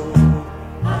show.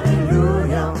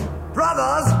 Hallelujah.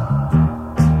 Brothers,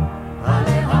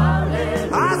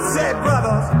 I said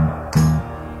brothers.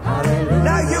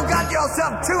 Now you got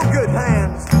yourself two good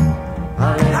hands.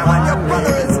 And when your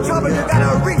brother is in trouble, you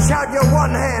gotta reach out your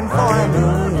one hand for him,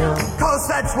 'cause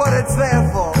that's what it's there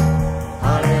for.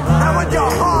 And when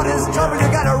your heart is in trouble, you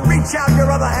gotta reach out your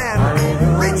other hand.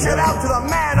 Reach it out to the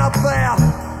man up there,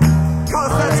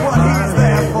 'cause that's what he's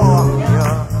there for.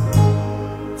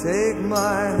 Take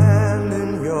my hand in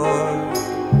yours,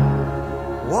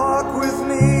 walk with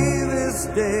me this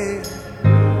day.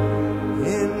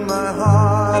 In my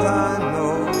heart I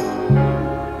know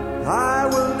I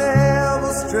will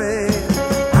never stray.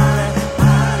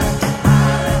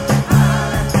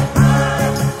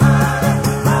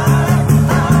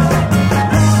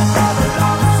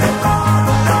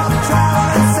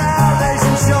 Traveling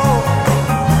salvation show.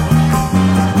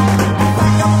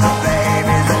 Pack up the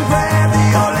babies and grab the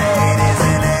old ladies,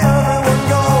 and everyone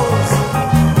goes.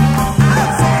 I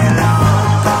say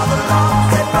love, brother, love,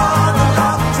 say brother,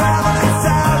 love, traveling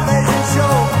salvation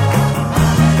show.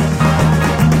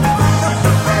 Pack up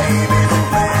the babies and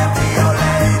grab the old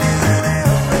ladies, and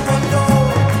everyone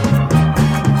goes.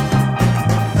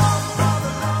 Love,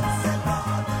 brother, love, say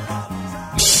brother, love,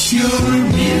 Pure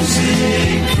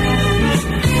music.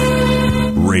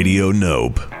 Radio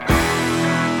Nope.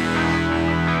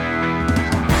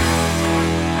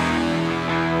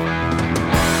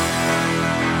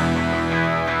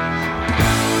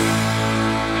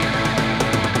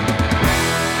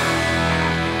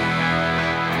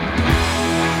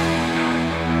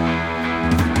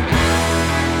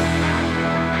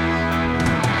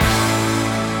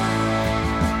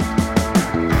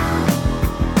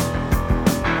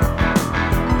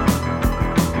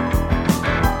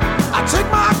 I take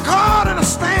my card and I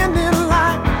stand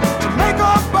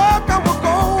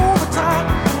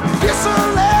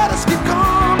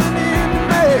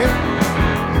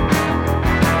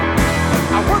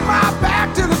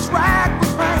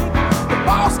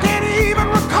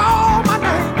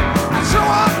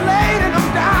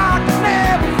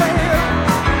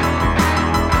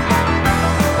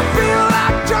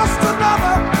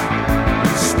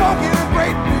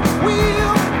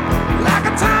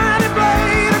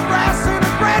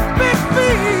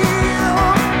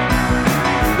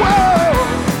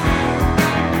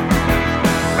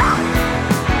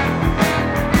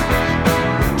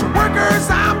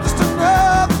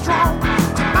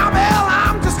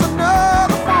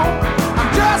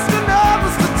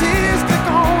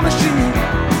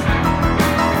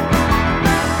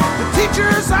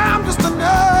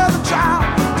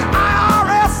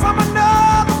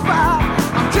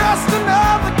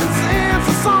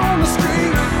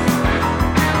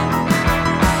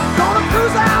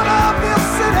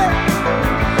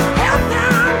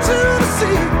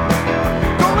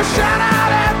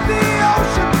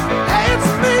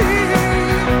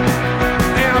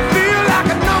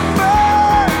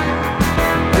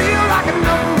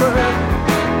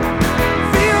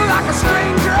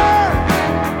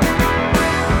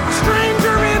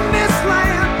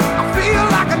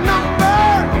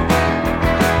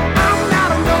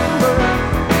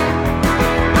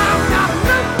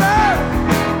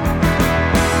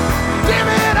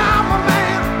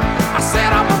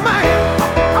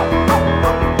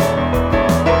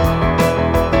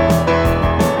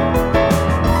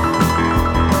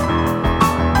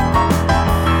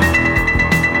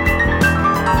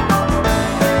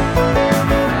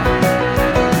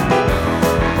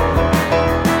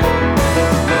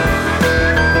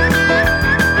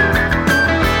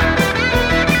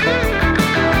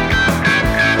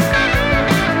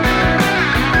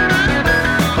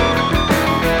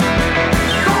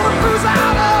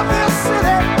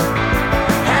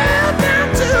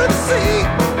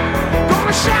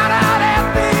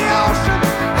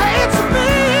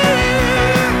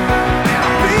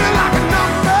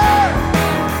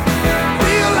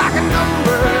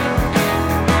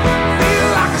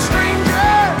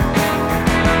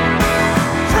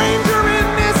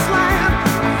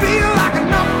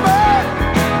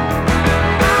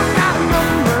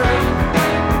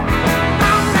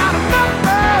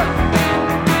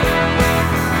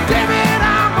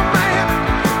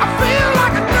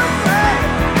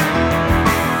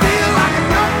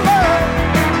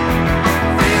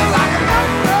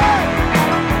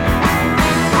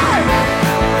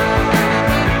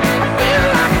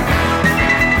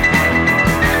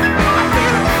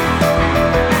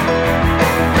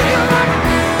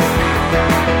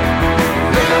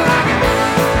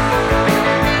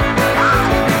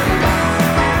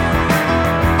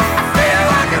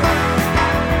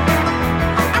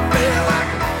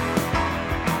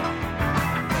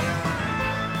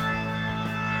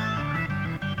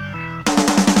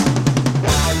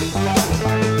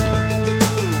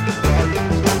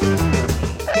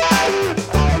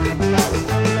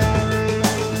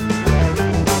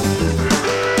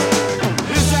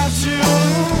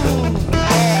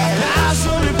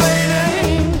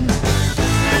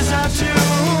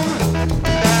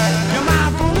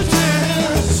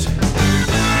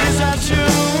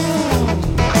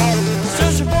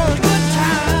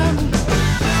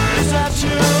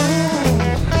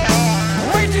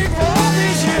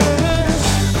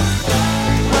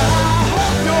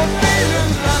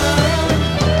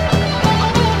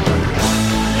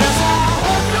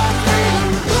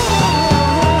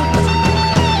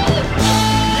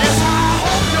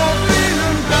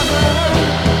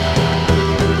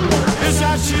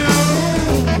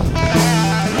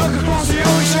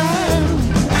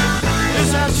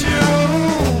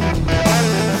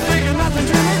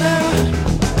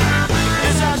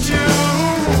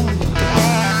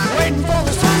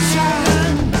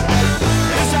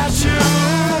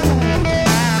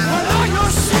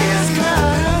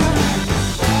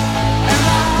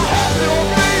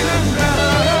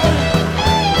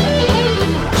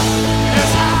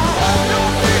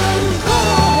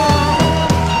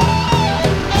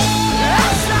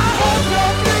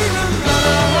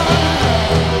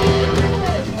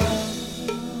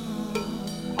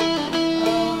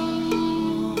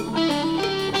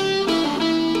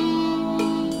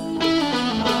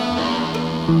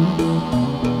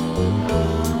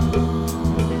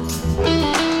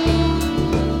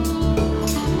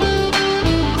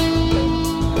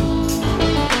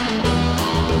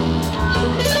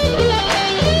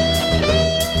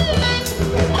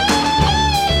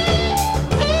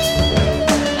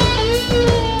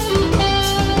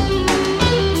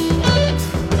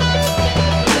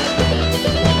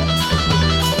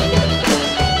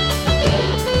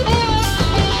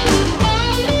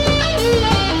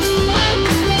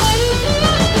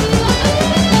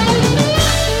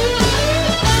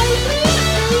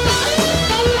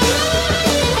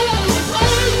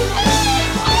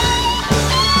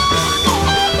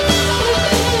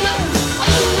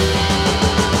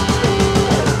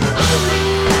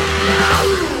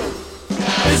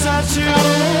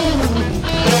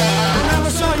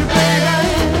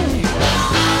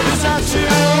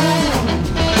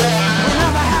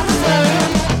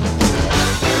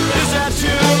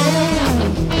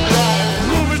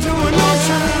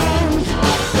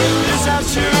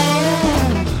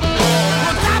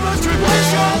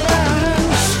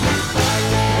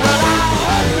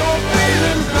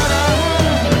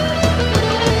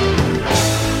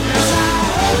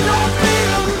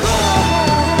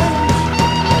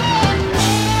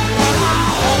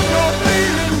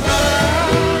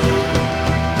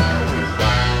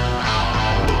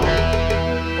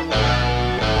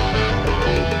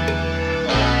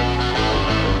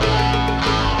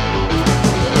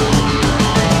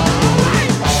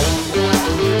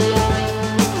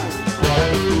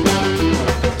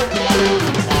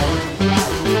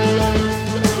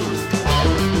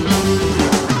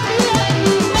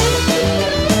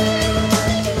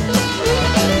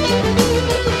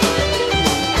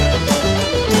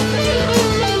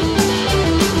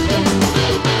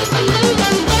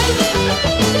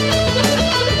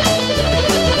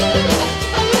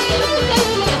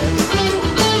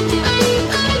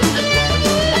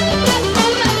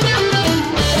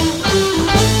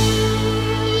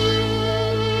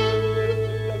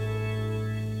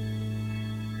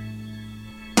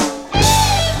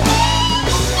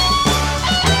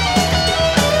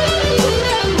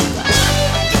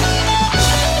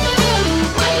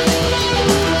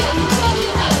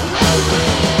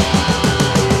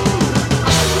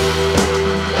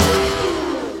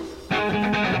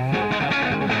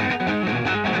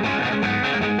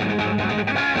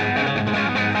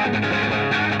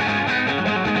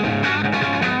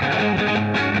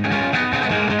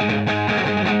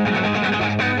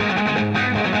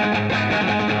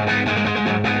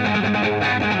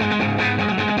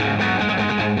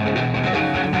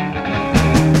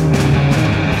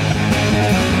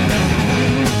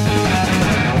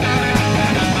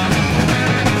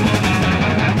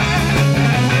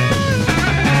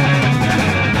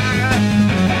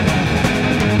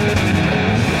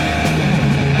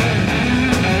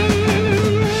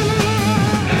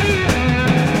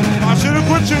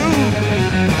quit you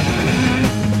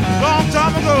long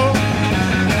time ago.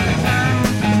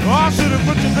 Oh, I should have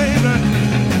quit you, baby,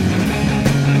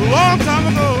 a long time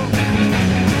ago.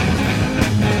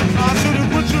 I should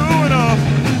have quit you and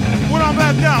went on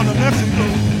back down to Mexico.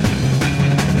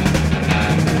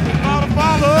 I'd have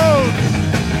followed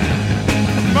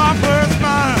my first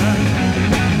mind.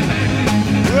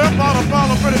 Well, I'd have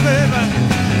followed pretty baby,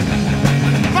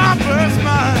 my first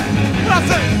mind. What I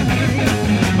say?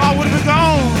 I would have been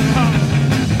gone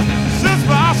since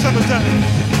my cemetery.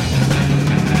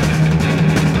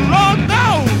 Lord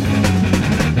knows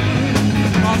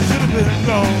I should have been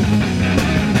gone.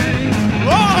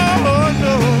 Lord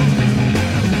knows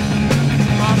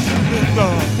I should have been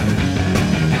gone.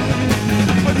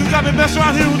 But you got me messing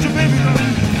around here with your baby girl,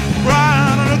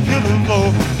 crying on the killing floor.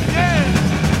 Yeah.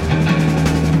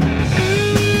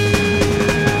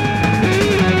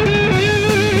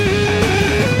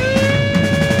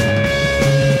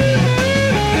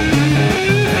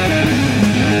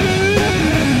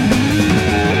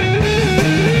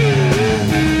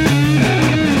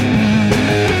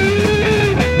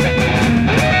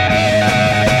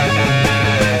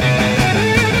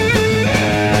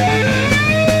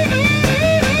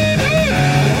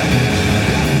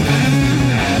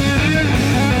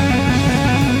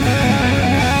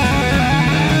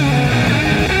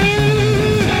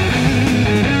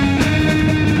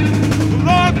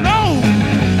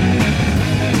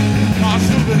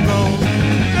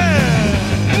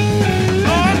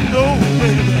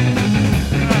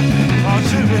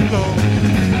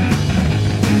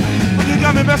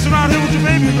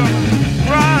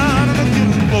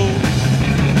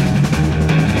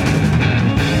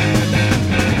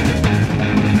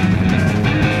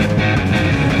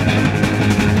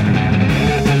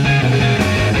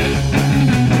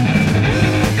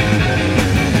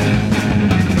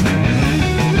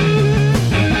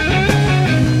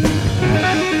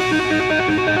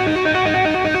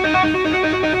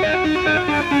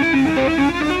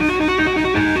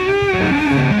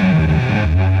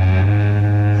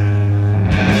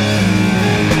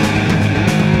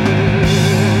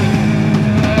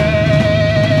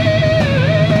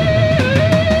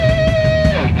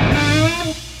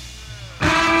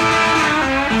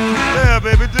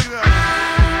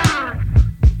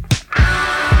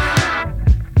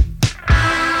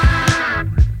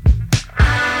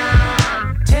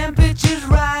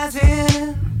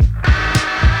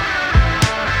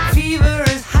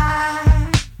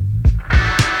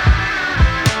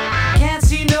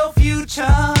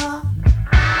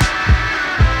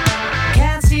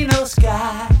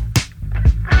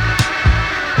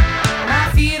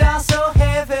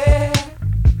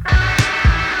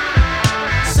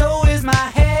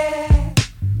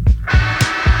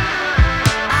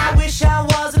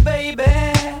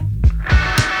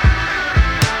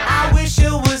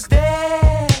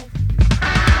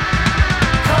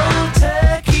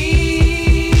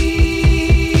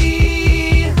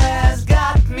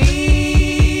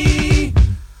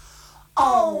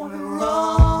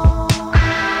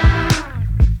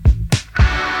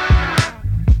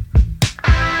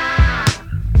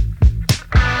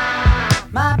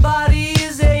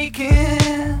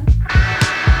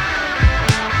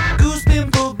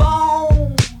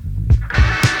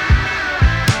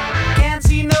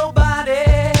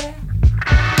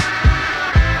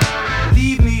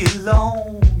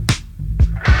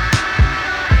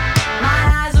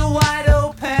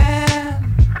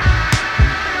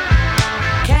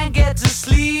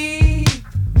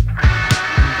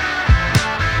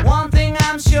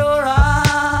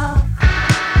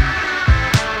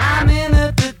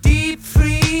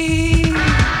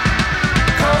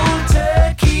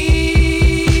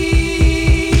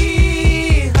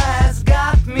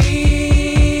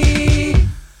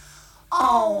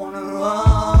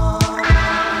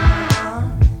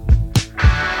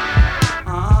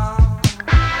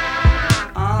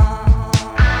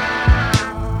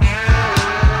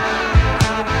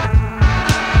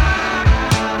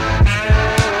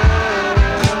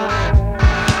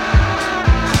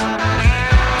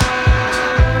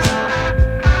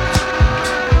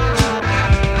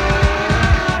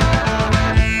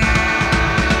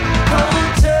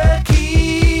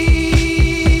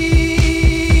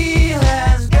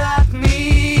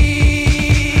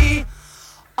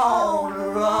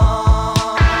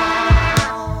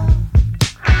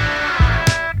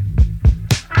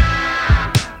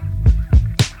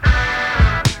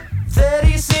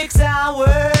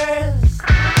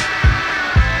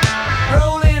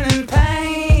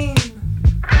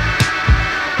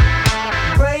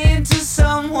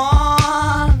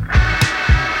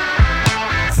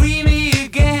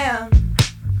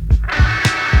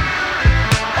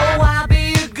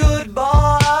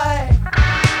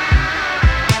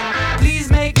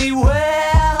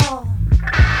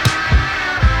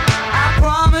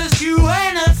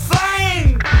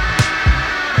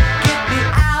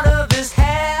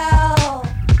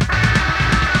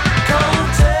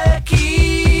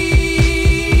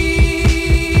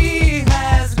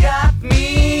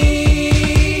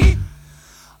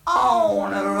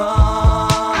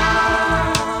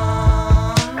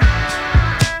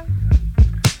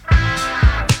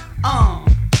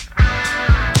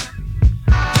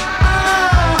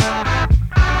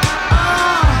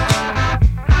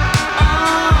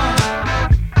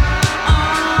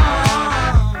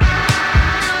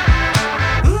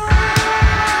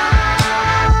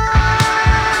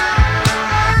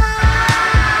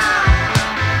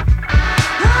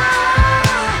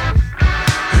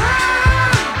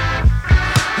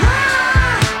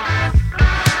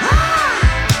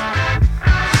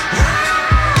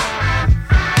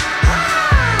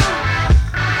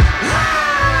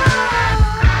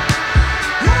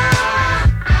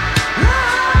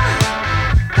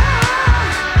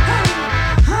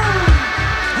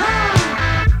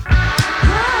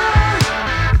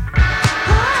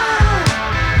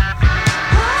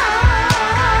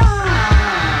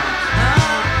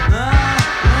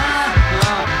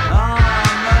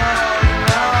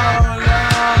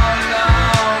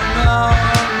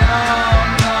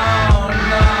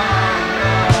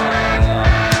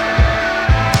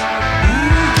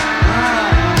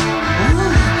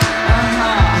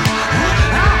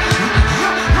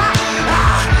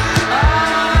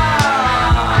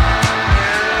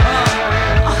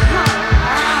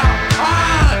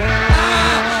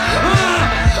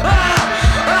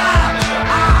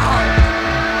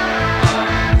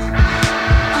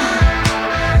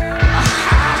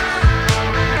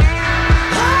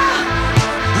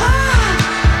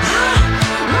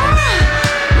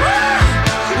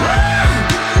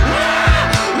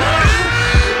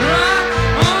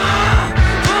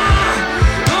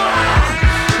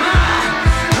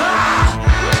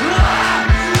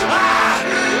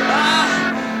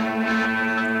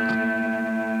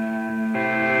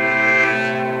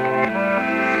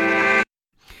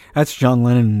 That's John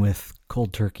Lennon with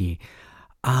Cold Turkey.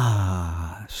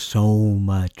 So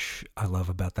much I love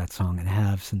about that song and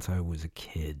have since I was a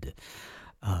kid.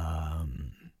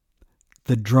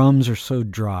 The drums are so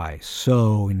dry,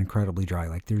 so incredibly dry.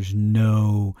 Like there's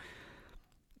no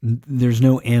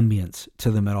ambience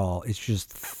to them at all. It's just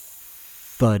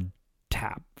thud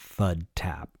tap.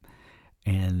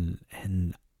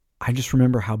 And I just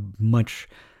remember how much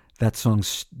that song,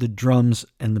 the drums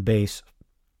and the bass,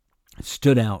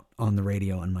 stood out on the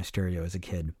radio and my stereo as a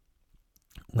kid.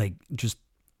 Like, just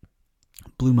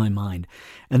blew my mind.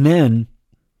 And then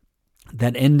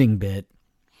that ending bit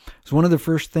was one of the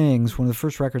first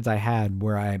records I had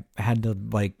where I had to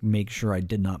like make sure I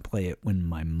did not play it when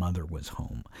my mother was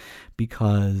home,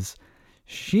 because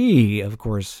she, of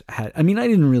course, had, I mean, I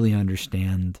didn't really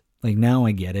understand. Like, now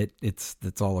I get it. It's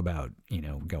all about,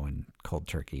 going cold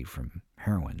turkey from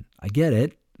heroin. I get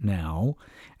it now,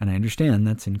 and I understand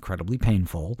that's incredibly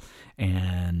painful,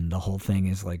 and the whole thing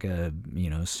is like a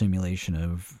simulation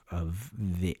of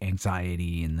the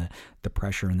anxiety and the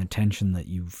pressure and the tension that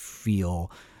you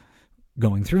feel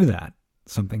going through that,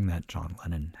 something that John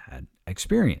Lennon had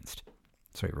experienced.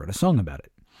 So he wrote a song about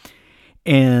it.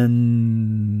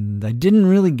 And I didn't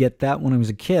really get that when I was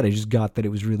a kid. I just got that it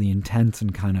was really intense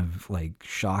and kind of like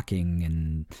shocking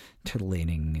and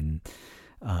titillating,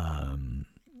 and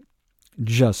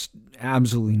just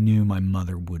absolutely knew my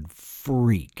mother would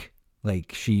freak.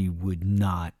 Like, she would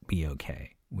not be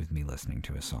okay with me listening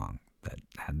to a song that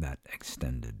had that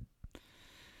extended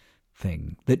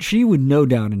thing that she would no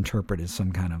doubt interpret as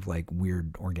some kind of like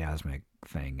weird orgasmic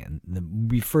thing, and there'd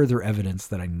be further evidence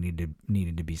that I needed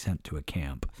to be sent to a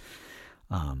camp.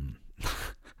 Not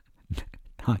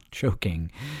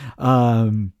joking.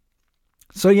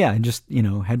 So yeah, just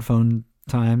headphone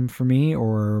time for me,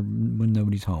 or when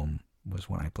nobody's home was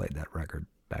when I played that record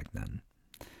back then.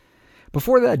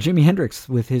 Before that, Jimi Hendrix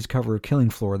with his cover of Killing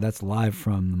Floor. That's live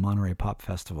from the Monterey Pop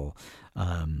Festival.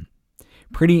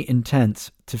 Pretty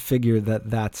intense to figure that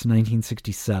that's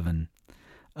 1967.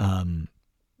 And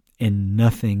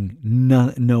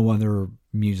no other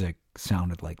music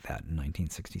sounded like that in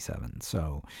 1967.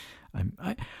 So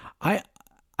I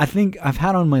think I've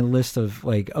had on my list of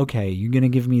like, okay, you're going to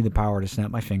give me the power to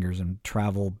snap my fingers and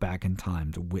travel back in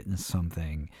time to witness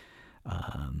something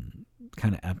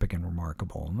kind of epic and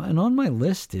remarkable. And on my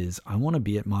list is, I want to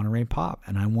be at Monterey Pop,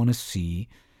 and I want to see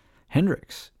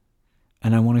Hendrix,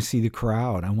 and I want to see the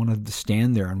crowd. I want to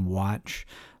stand there and watch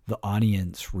the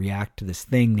audience react to this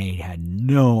thing they had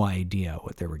no idea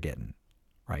what they were getting,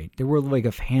 right? There were like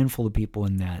a handful of people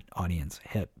in that audience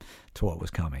hip to what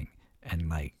was coming, and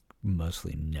like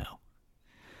mostly no.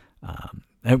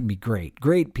 That would be great.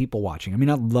 Great people watching. I mean,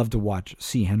 I'd love to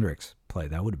see Hendrix play.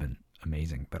 That would have been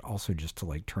amazing, but also just to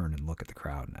like turn and look at the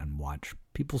crowd and watch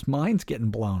people's minds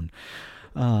getting blown.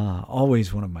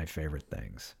 Always one of my favorite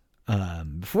things.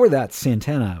 Before that,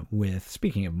 Santana with,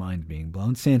 speaking of minds being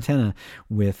blown, Santana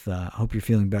with Hope You're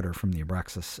Feeling Better from the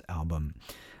Abraxas album.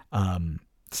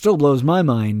 Still blows my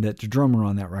mind that the drummer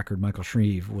on that record, Michael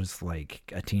Shreve, was like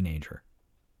a teenager.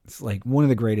 It's like one of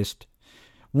the greatest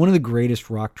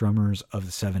rock drummers of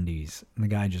the 70s. And the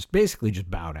guy just basically just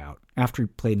bowed out. After he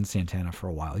played in Santana for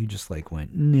a while, he just like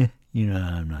went, nah,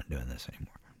 I'm not doing this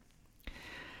anymore.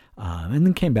 And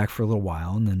then came back for a little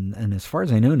while, and as far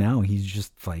as I know now, he's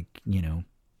just like,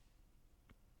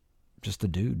 just a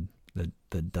dude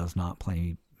that does not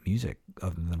play music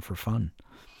other than for fun,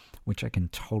 which I can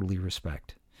totally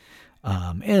respect.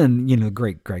 And the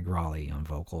great Greg Raleigh on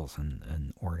vocals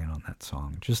and organ on that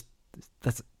song. Just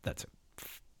that's a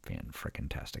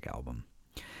fan-frickin-tastic album.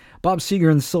 Bob Seger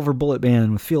and the Silver Bullet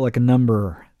Band with Feel Like a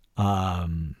Number.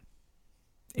 It's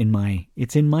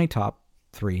in my top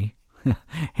 3.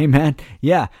 Hey man,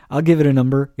 yeah, I'll give it a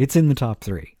number. It's in the top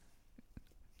 3.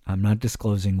 I'm not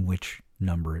disclosing which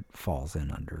number it falls in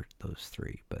under those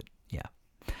 3, but yeah.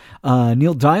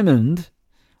 Neil Diamond,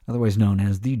 otherwise known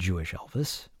as the Jewish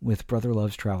Elvis, with Brother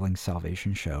Love's Traveling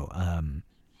Salvation Show. I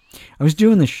was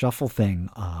doing the shuffle thing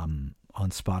on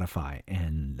Spotify,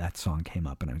 and that song came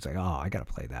up, and I was like, oh, I gotta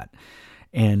play that.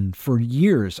 And for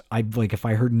years, if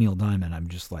I heard Neil Diamond, I'm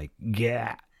just like,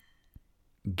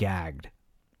 gagged.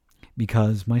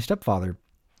 Because my stepfather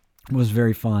was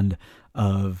very fond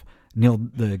of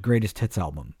the Greatest Hits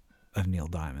album of Neil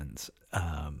Diamond's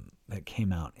that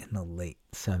came out in the late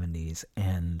 70s,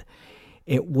 and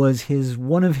it was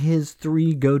one of his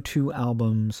 3 go-to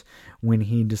albums when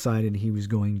he decided he was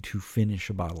going to finish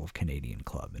a bottle of Canadian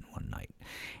Club in one night,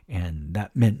 and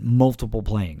that meant multiple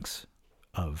playings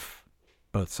of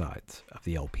both sides of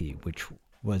the LP, which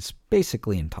was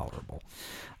basically intolerable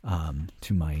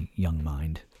to my young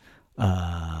mind.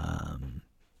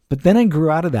 But then I grew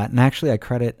out of that, and actually I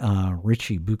credit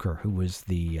Richie Booker, who was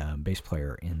the bass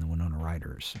player in the Winona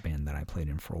Riders band that I played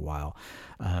in for a while.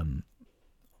 When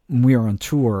we were on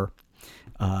tour,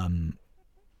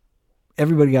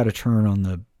 everybody got a turn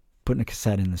on putting a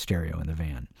cassette in the stereo in the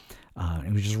van.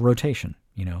 It was just rotation,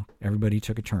 everybody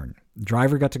took a turn. The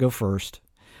driver got to go first.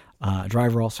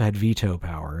 Driver also had veto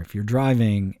power. If you're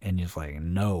driving and you're like,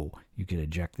 no, you could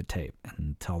eject the tape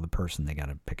and tell the person they got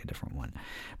to pick a different one.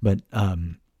 But,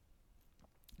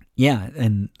 yeah,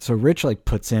 and so Rich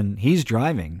puts in, he's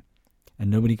driving,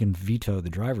 and nobody can veto the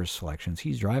driver's selections.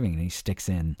 He's driving, and he sticks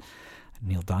in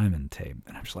Neil Diamond tape.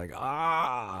 And I'm just like,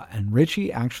 And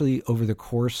Richie actually, over the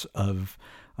course of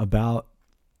about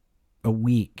a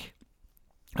week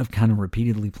of kind of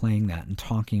repeatedly playing that and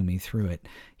talking me through it,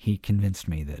 he convinced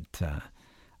me that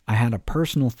I had a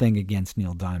personal thing against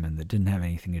Neil Diamond that didn't have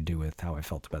anything to do with how I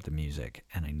felt about the music,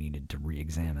 and I needed to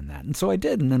re-examine that. And so I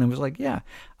did, and then I was like, yeah,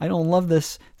 I don't love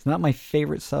this. It's not my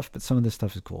favorite stuff, but some of this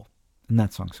stuff is cool, and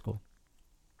that song's cool.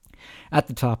 At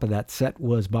the top of that set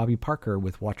was Bobby Parker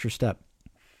with Watch Your Step,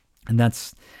 and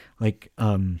that's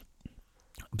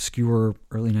obscure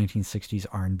early 1960s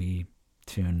R&B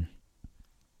tune.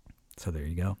 So there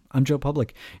you go. I'm Joe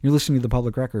Public. You're listening to The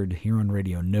Public Record here on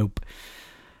Radio Nope.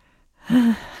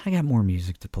 I got more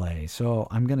music to play, so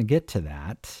I'm going to get to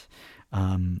that.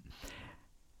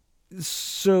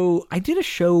 So I did a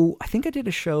show, I think I did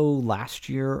a show last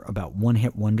year about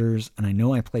one-hit wonders, and I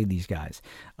know I played these guys.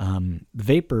 The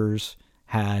Vapors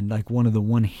had one of the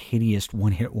hittiest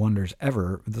one-hit wonders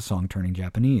ever, the song Turning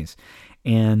Japanese.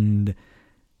 And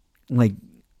a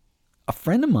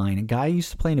friend of mine, a guy I used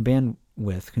to play in a band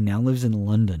with who now lives in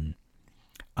London,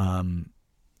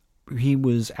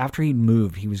 after he'd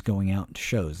moved, he was going out to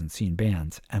shows and seeing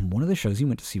bands, and one of the shows he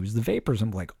went to see was the Vapors.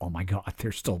 I'm like, oh my god,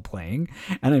 they're still playing.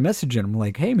 And I messaged him, I'm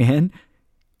like, hey man,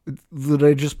 did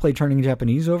I just play Turning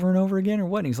Japanese over and over again or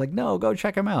what? And he's like, no, go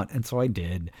check them out. And so I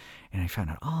did, and I found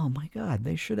out, oh my god,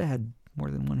 they should have had more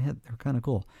than one hit. They're kind of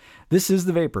cool. This is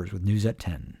the Vapors with News at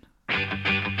 10.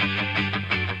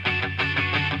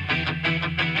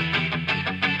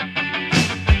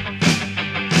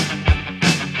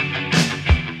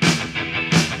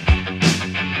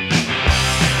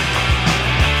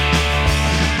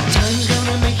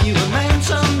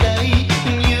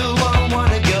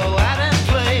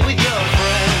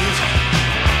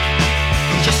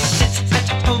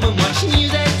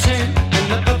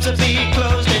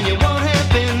 Closed and you won't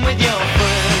have been with your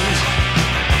friends,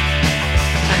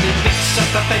 and you pick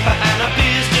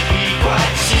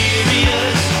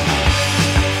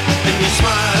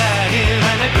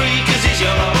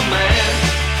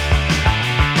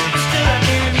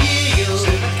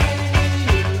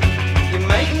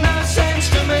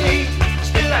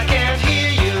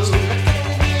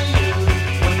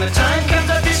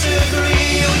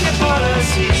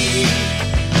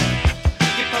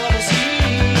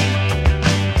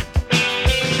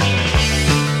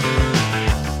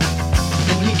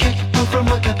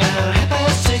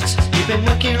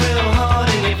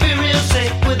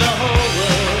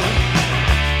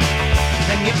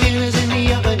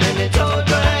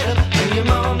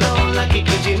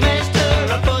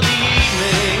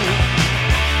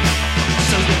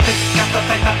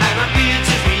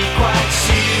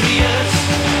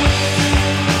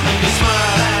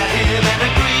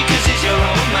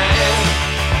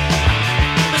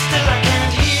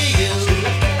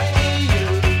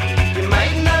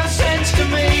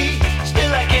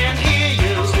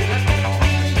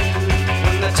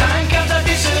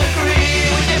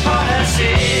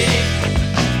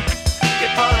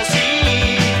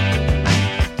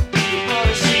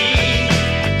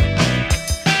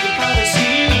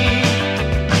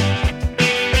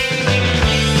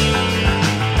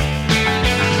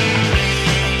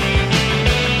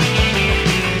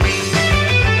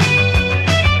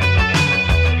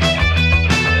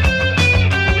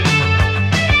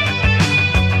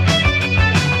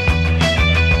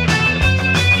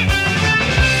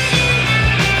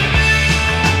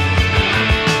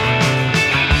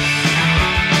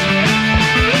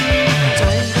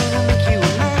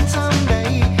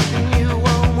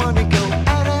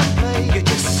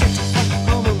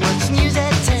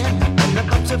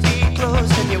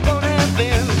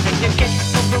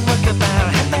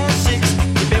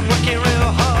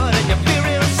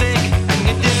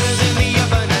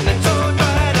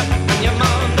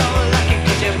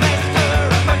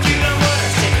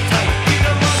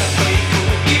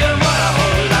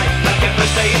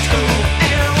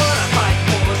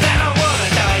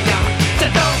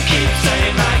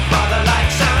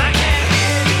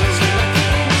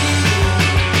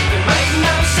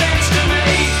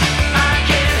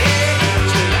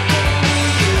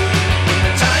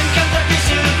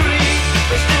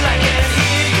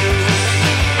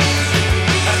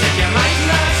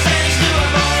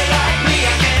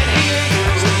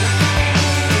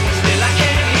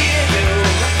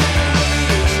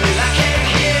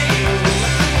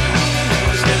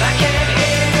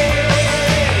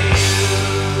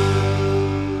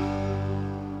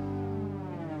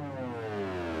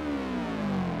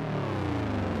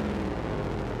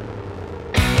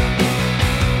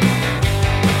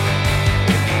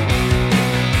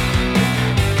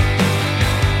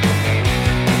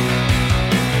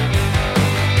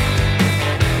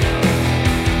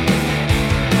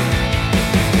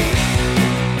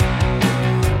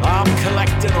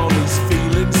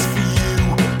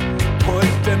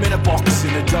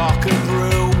fucking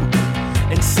room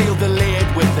and seal the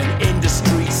lid with an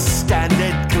industry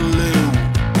standard glue.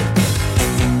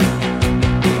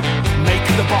 Make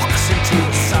the box into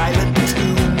a silent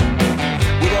tomb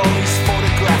with all these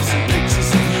photographs and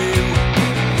pictures of you,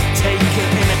 taken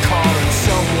in a car in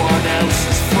someone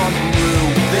else's front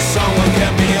room. This song will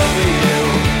get me over you,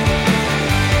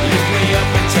 lift me up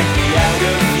and take me out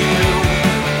of you.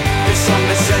 This song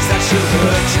that says that she'll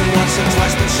hurt you once or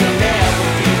twice, but she'll never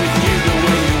be with you the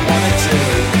way you want it to.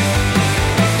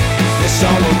 This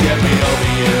song will get me over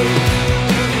you.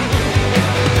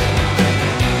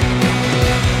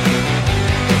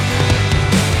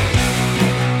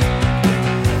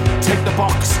 Take the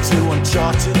box to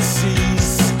uncharted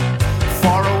seas,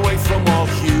 far away from all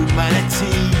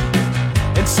humanity,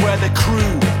 and swear the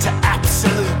crew to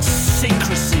absolute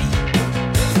secrecy.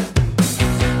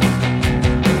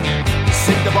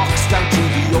 Sink the box down to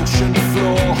the ocean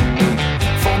floor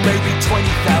for maybe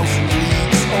 20,000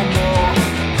 leagues or more.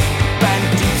 Bang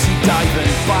deep sea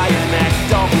diving by an act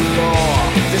of law.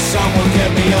 This song will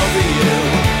get me over you,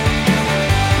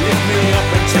 lift me up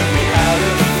and take me out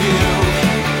of view.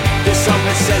 This song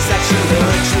that says that she'll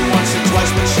hurt you once or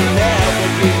twice, but she'll never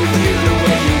be with you the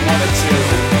way you want it to.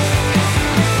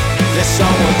 This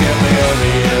song will get me over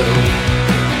you.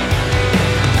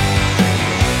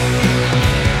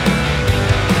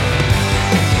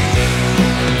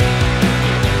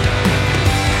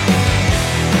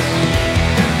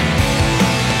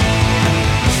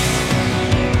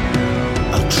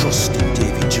 I'll trust in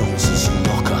Davy Jones's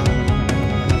locker,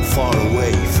 far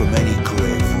away from any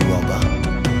grave robber,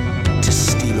 to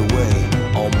steal away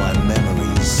all my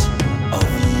memories of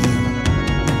you.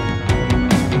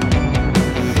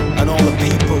 And all the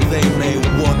people, they may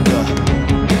wonder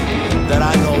that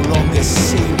I no longer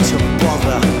seem to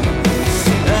bother,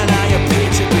 and I appear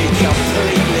to be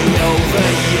completely over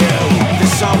you.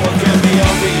 This song will get me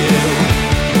over you,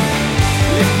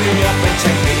 lift me up and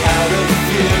take me out of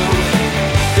view.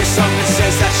 This song that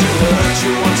says that she'll hurt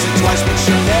you once or twice, but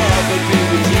she'll never be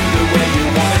with you the way you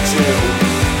want it to.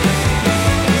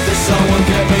 This song will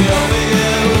get me over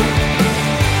you,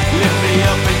 lift me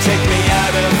up and take me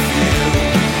out of view.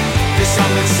 This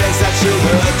song that says that she'll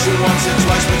hurt you once or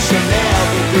twice, but she'll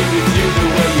never be with you the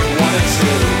way you want it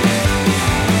to.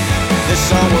 This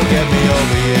song will get me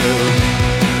over you.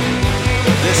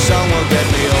 This song will get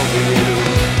me over you.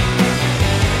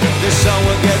 This song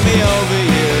will get me over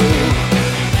you.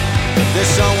 This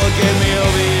song will get me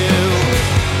over you.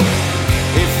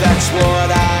 If that's what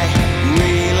I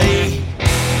really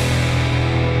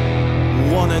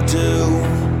wanna do.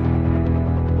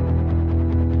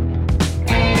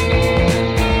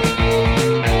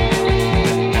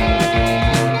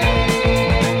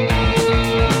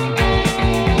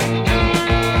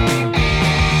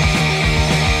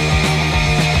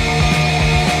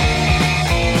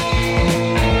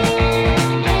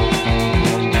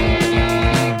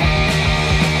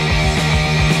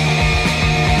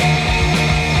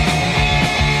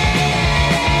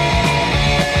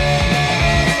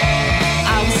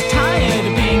 I was tired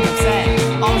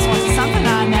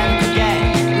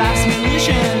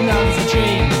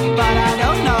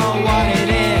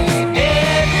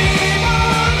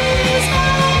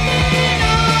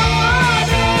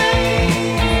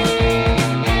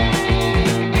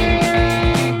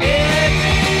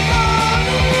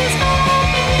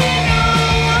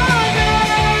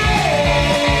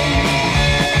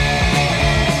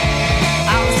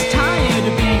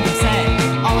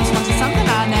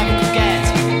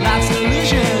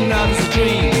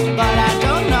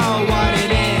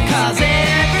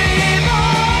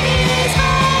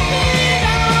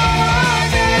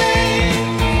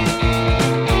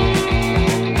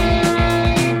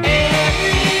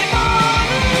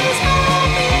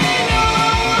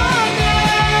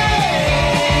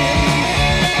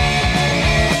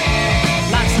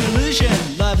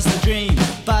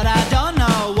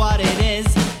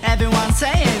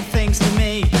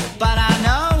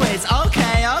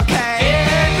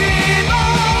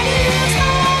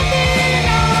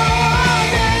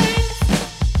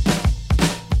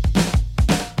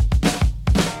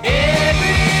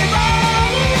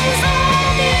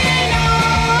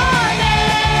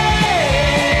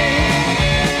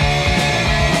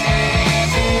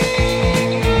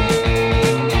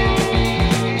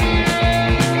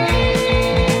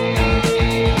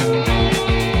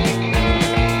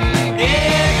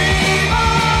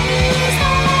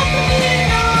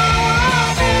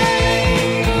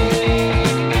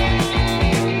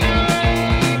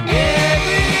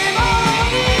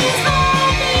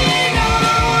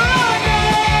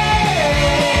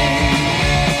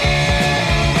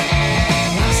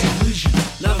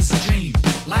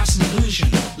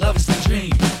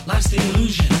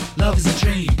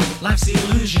Life's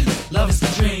the illusion, love is the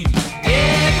dream.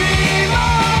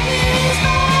 Everybody's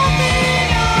laughing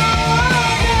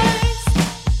nowadays.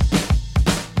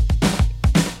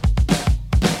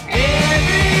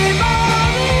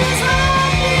 Everybody's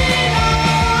laughing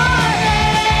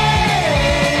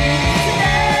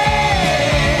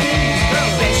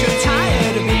nowadays. Bet you're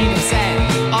tired of being upset.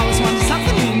 Always wanted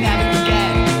something you never could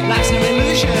get. Life's no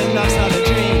illusion, love's not a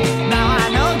dream. Now I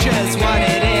know just what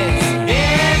it is.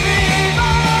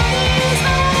 Everybody's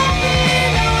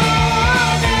laughing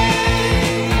nowadays.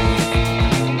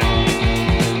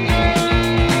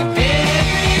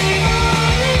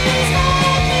 Everybody's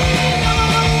laughing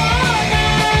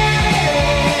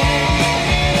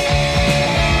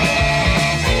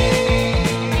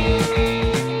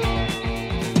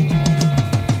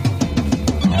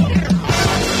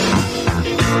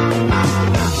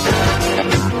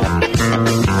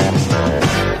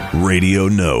Radio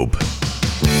Nope.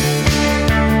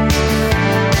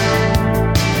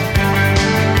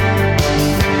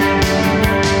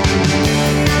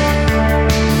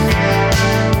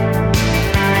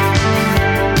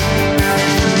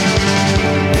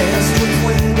 Danced with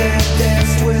wind and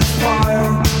danced with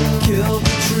fire. Killed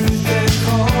the truth and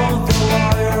called the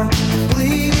liar.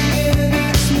 Bleeding in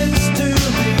its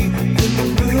mystery, then the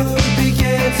moon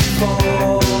began to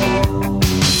fall.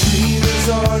 Dreamers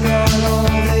are not all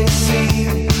they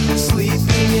seem.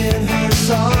 Sleeping in her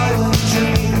silent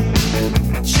dream.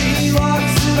 She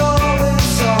locks it all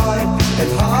inside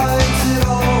and hides it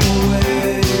all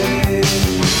away.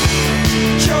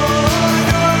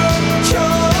 China,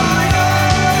 China,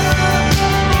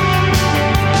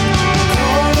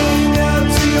 calling out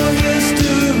to your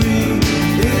history.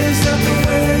 Is that the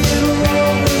way it'll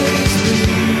always be?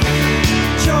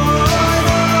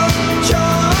 China,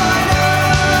 China,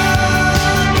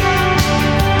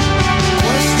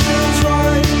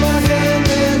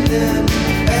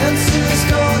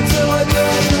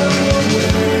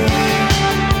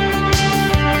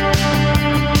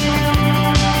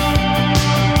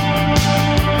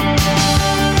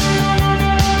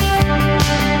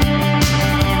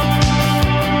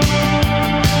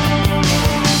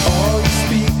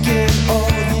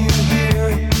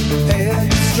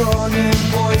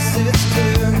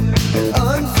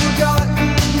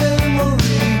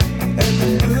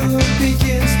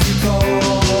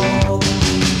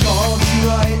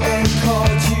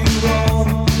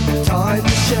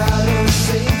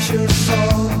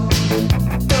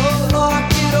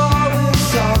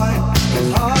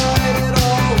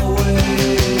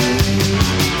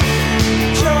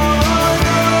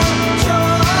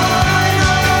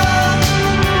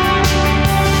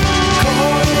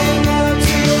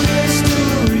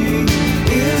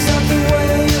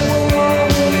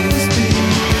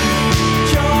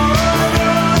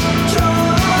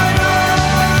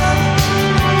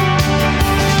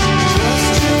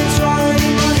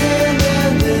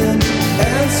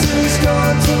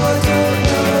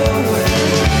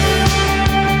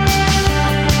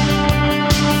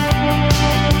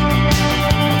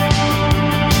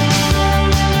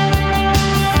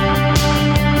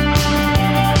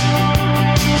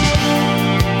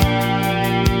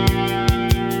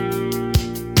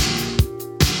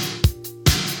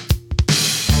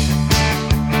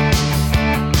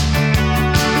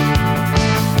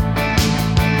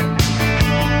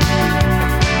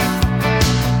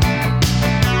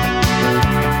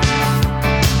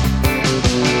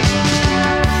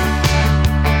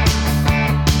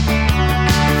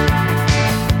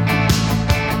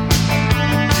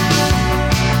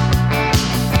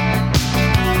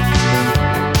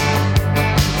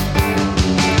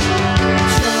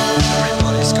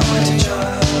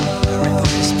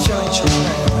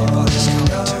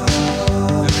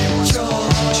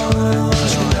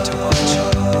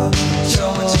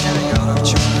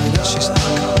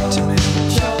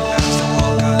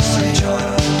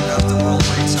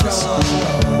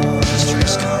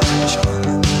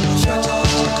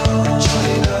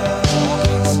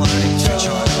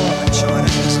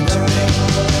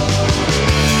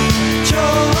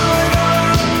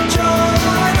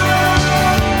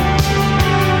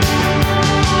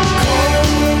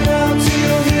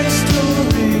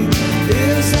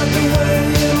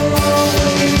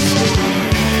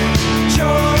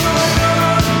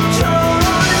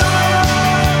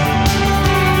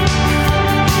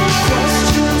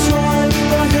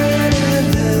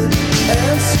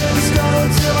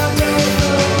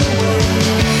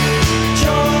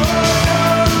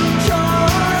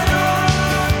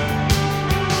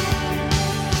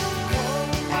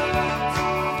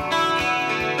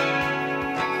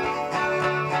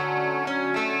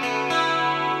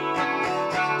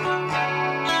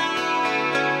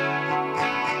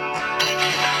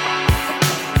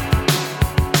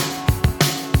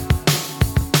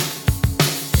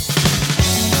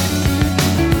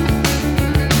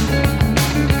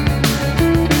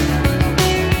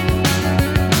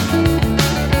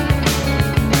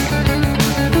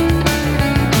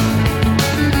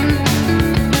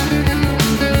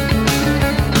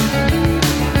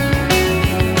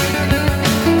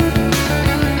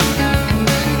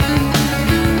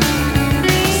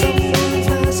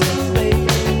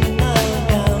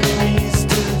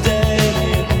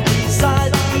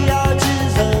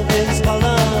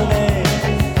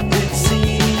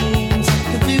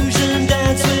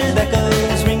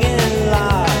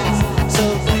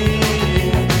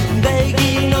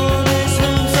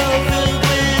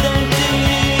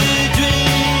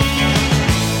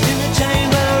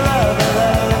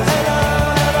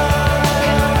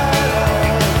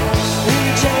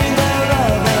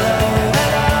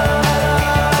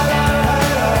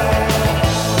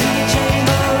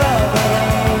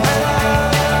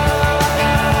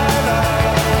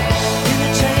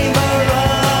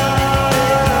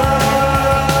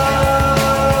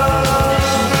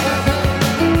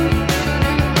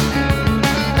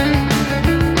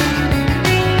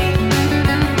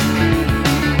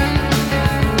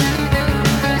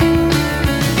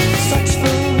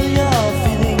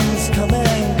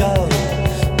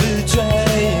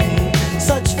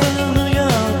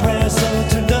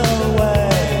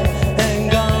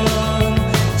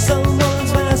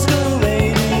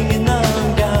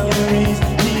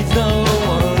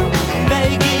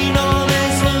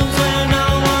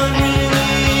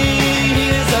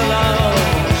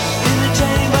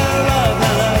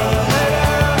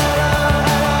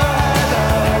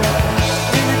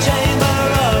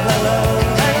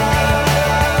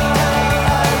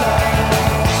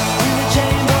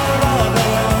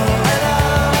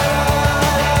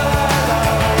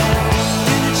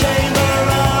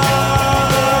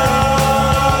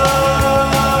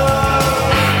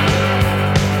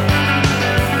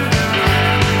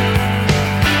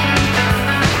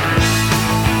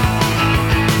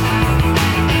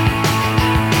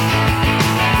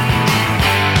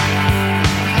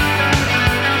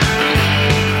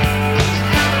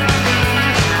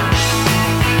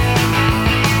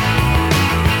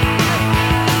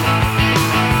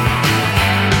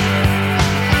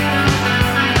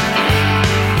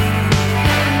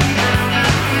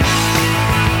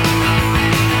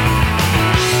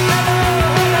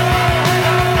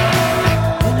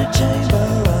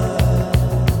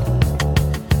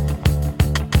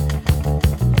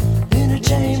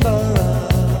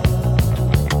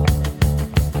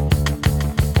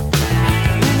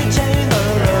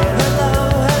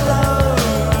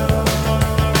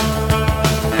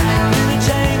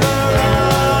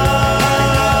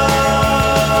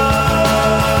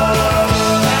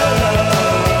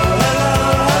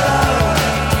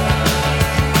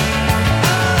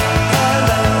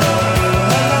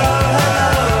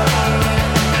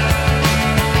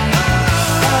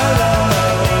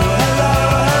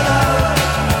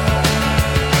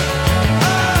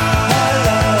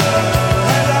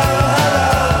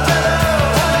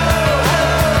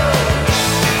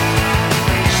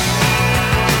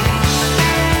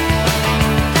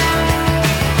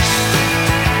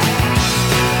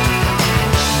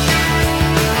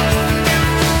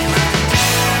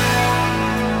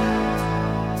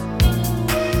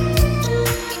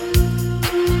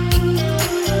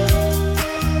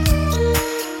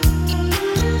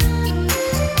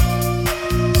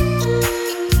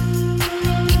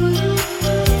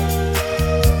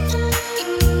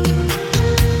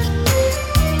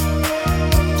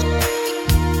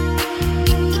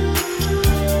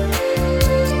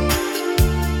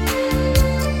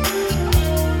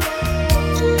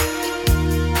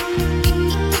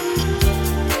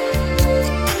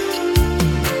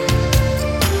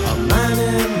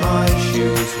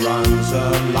 runs a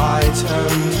light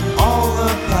and all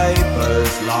the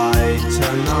papers lie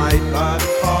tonight, but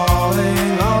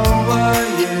falling over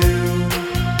you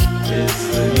is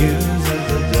the news of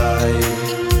the day.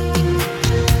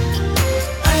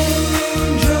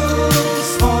 Angels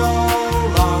fall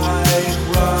like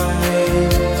rain,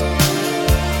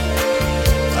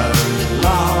 and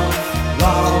love,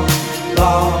 love,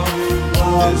 love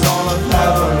is all of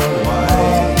heaven away.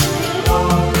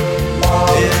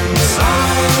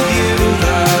 Inside you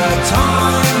the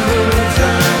time moves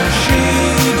and she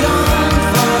don't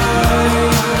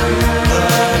fade. The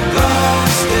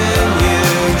ghost in you,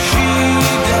 she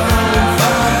don't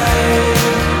fade.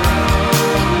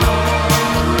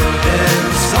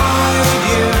 Inside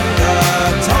you the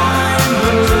time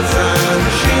moves and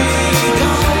she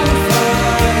don't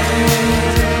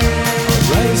fade. A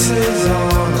race is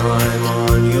on, I'm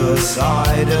on your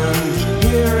side, and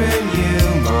hearing you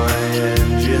my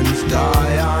engines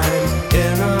die. I'm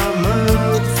in a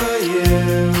mood for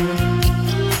you,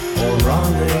 or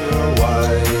running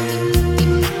away.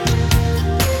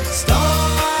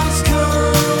 Stars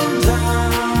come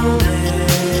down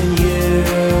in you,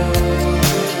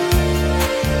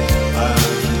 and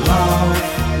love,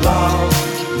 love,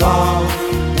 love,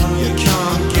 you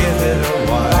can't give it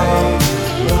away.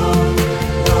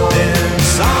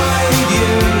 Inside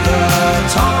you the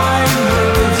time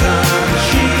moves and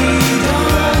she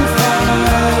don't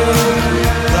fade.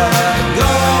 The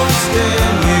ghost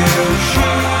in you, she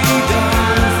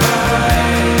don't fade.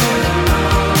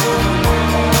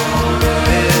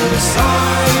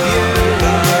 Inside you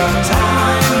the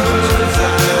time moves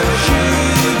and she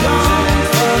don't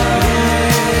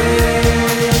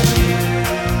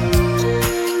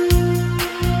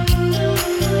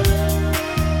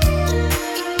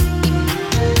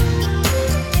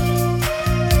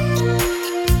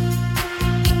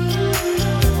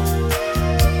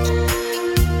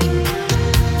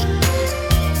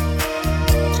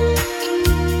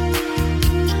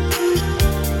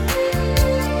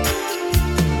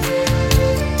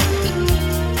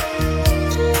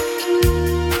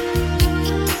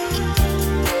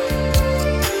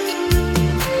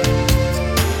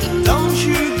Don't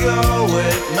you go,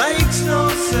 it makes no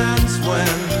sense when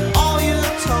all your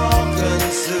talk and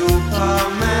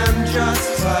Superman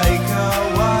just take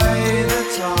away the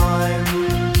time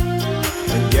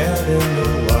and get in the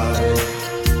way.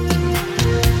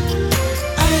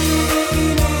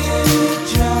 Ain't it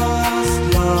just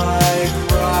like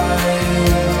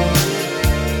rain?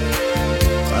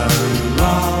 And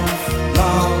love,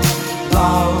 love,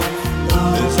 love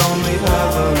is only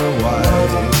heaven away.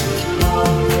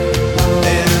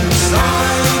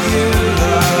 Inside you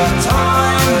the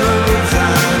time moves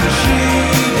and she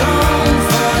don't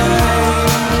fade.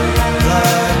 The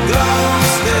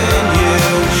ghost in you,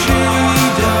 she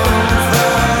don't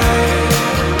fade.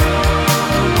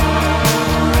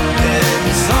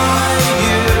 Inside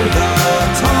you the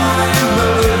time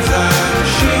moves and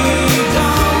she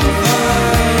don't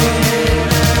fade.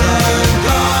 The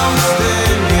ghost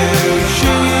in you,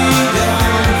 she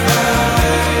don't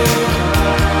fade.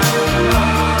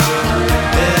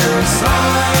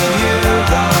 Inside you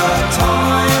the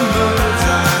time moves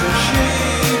and she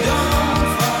don't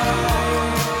fade.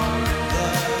 The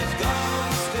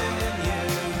ghost in you,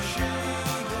 she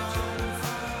don't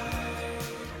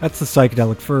fade. That's the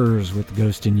Psychedelic Furs with the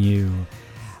Ghost in You.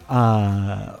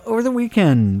 Over the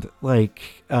weekend, one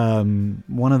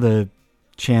of the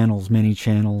many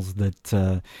channels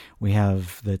that we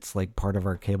have that's like part of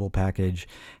our cable package,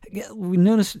 we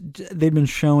noticed they'd been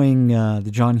showing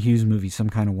the John Hughes movie Some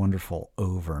Kind of Wonderful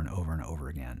over and over and over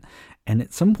again. And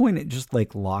at some point it just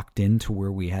like locked into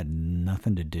where we had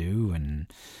nothing to do and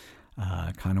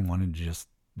kind of wanted to just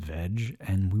veg,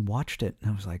 and we watched it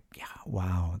and I was like, yeah,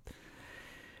 wow.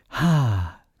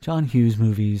 John Hughes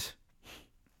movies.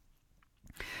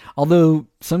 Although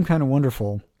Some Kind of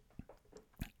Wonderful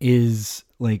is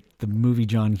like the movie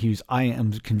John Hughes, I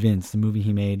am convinced the movie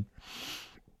he made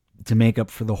to make up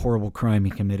for the horrible crime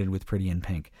he committed with Pretty in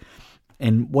Pink.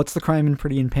 And what's the crime in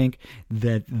Pretty in Pink?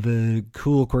 That the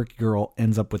cool, quirky girl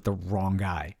ends up with the wrong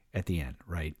guy at the end,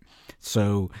 right?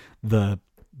 So the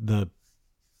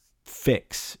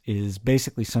fix is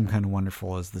basically Some Kind of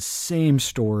Wonderful is the same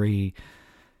story,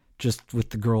 just with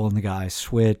the girl and the guy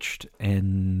switched,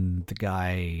 and the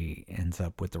guy ends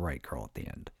up with the right girl at the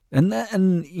end.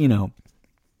 And you know,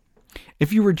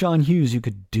 if you were John Hughes, you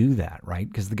could do that, right?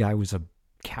 Because the guy was a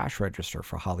cash register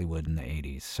for Hollywood in the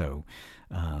 80s. So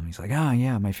he's like,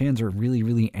 yeah, my fans are really,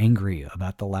 really angry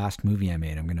about the last movie I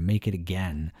made. I'm going to make it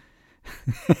again.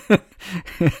 And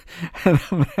I'm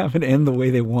going to have it end the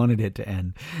way they wanted it to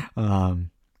end.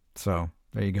 So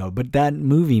There you go. But that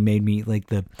movie made me, like,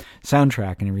 the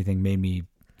soundtrack and everything made me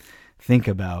think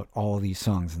about all of these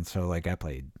songs. And so, like, I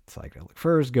played Psychedelic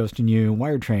Furs, Ghost in You,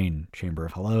 Wired Train, Chamber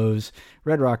of Hellos,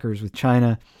 Red Rockers with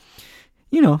China.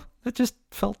 You know, that just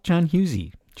felt John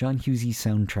Hughesy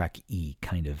soundtrack-y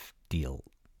kind of deal,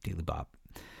 Daily Bop.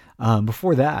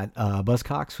 Before that,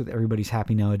 Buzzcocks with Everybody's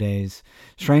Happy Nowadays,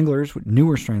 Stranglers with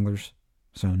newer Stranglers,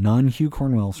 so non-Hugh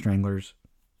Cornwell Stranglers,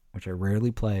 which I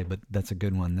rarely play, but that's a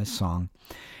good one, this song,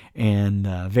 and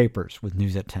Vapors with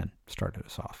News at 10 started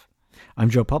us off. I'm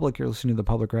Joe Public. You're listening to The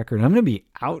Public Record. I'm going to be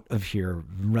out of here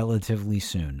relatively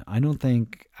soon. I don't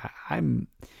think I'm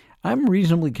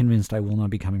reasonably convinced I will not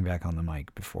be coming back on the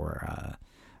mic before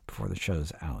the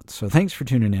show's out. So thanks for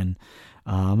tuning in.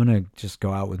 I'm going to just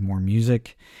go out with more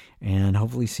music and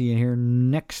hopefully see you here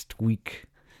next week.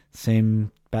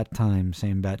 Same bat time,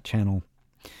 same bat channel.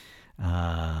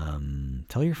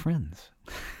 Tell your friends.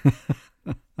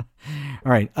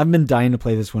 All right, I've been dying to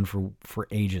play this one for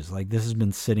ages. Like, this has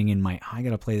been sitting in my I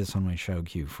gotta play this on my show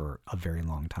queue for a very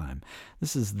long time.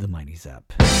 This is The Mighty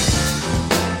Zepp.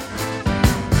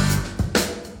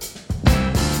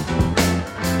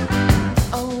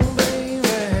 Oh baby,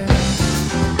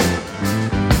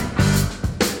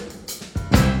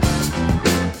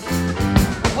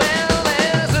 well,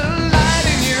 there's a light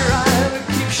in your eye that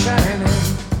keeps shining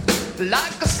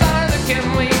like a star that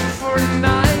can't wait for a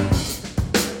night.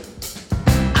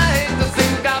 I hate to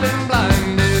think I've been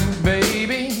blinded,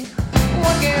 baby.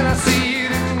 Why can't I see you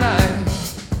tonight?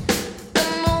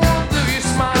 And the warmth of your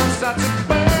smile starts to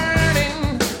burn in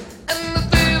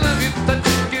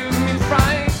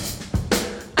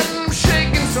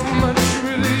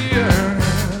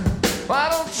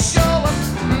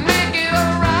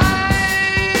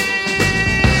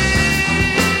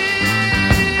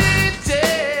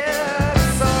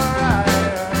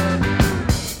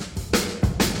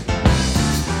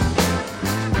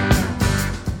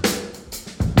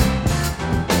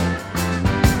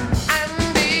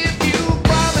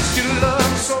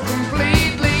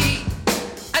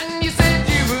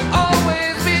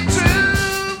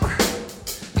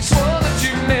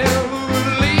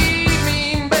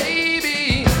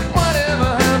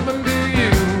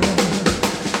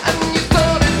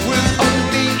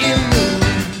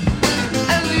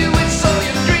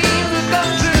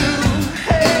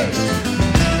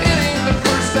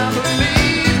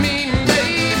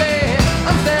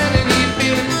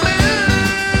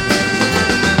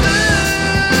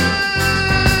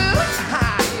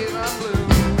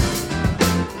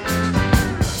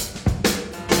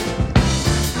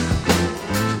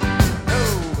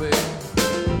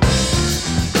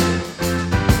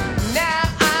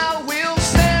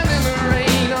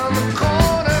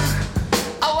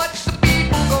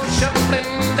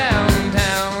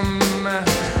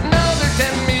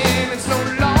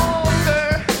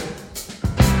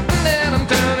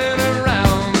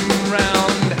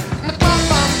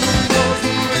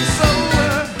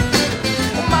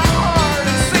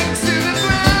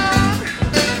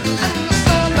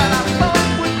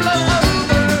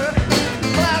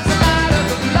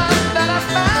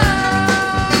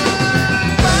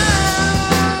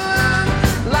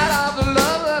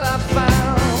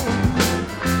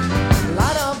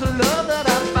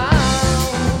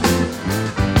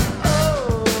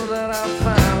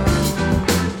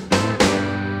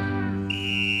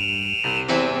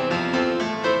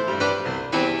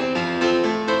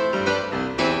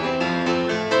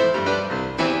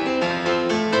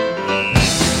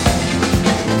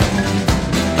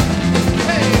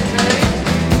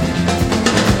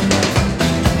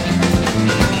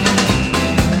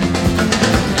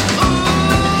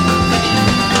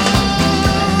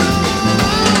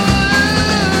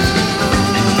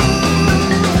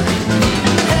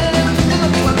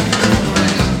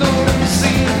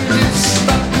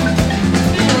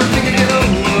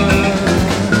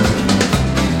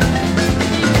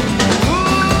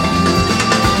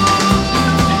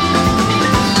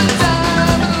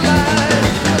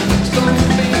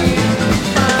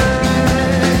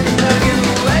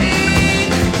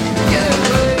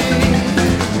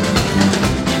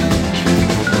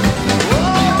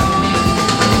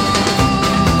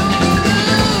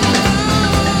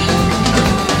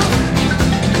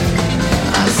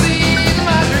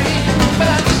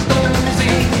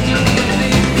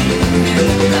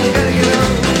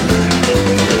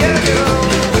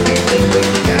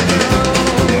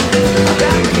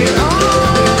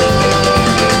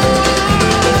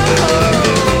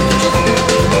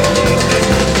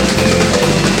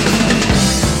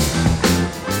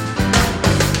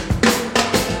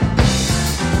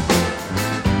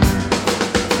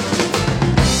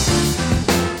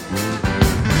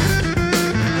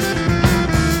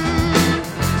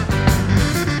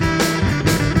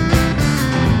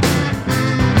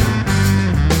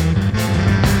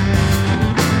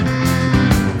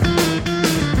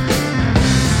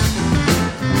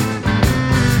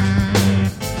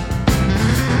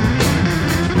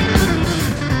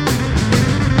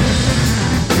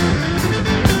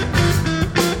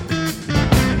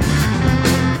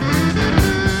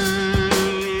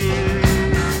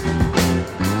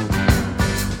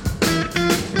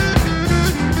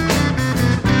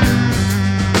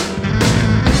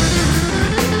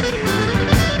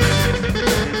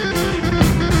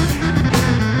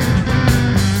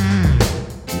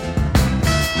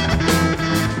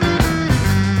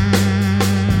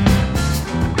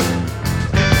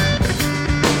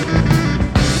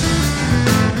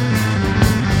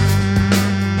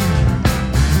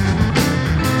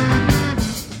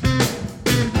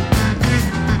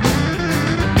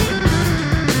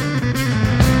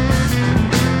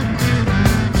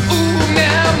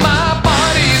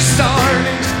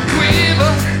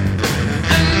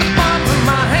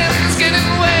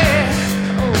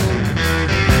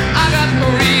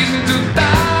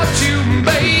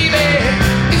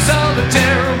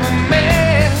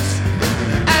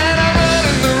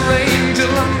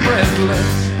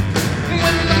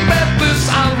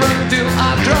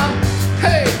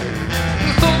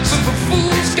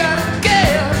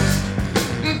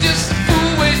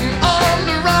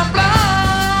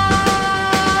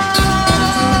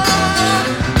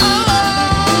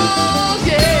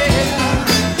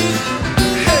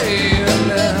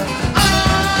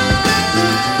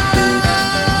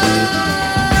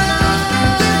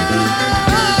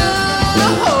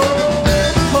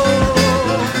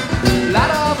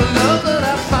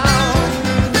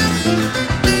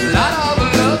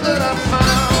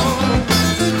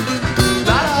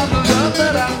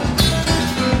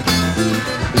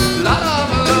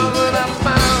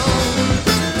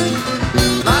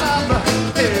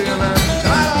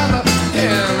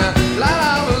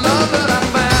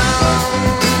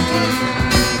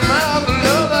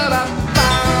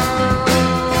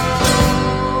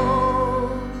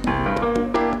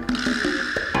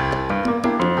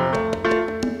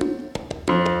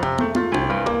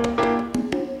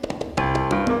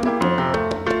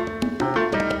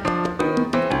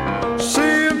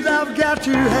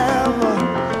have a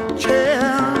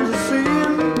chance to see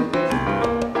him.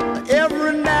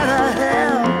 Every night I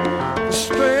have the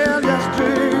strangest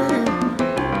dream,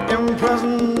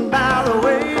 imprisoned by the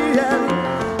way I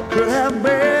could have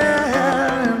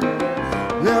been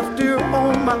left you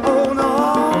on my own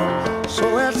arm. So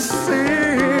it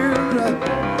seems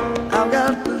I've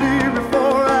got to leave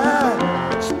before I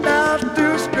start to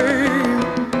scream.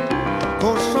 Go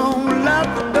someone at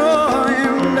the door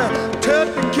and touch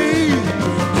the key.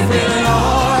 You feeling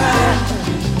alright?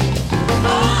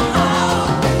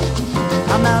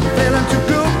 I'm not feeling too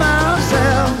good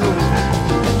myself.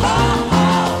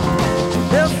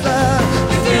 Yes, sir.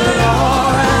 You feeling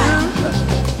alright?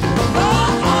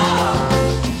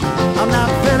 I'm not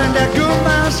feeling that good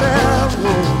myself.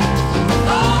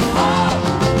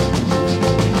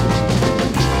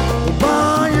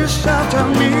 Boy, you shelter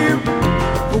me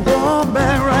for warm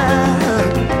back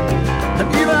ride. And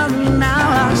even now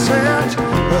I sit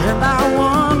and I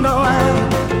wonder why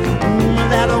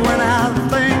that when I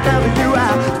think of you I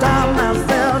stop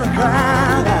myself to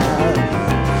cry.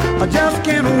 I just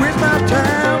can't waste my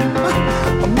time.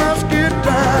 I must get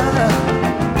tired.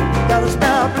 Gotta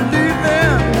stop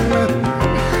believing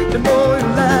the boy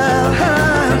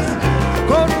lies.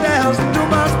 'Cause there's too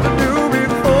much to do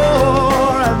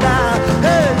before I die.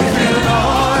 Hey, you feeling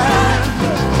alright?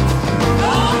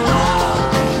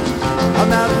 I'm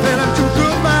not feeling too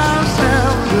good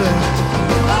myself.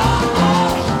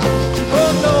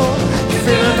 Oh no, you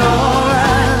feeling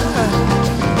alright?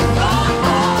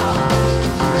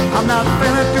 I'm not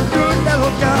feeling too good,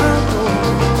 little girl.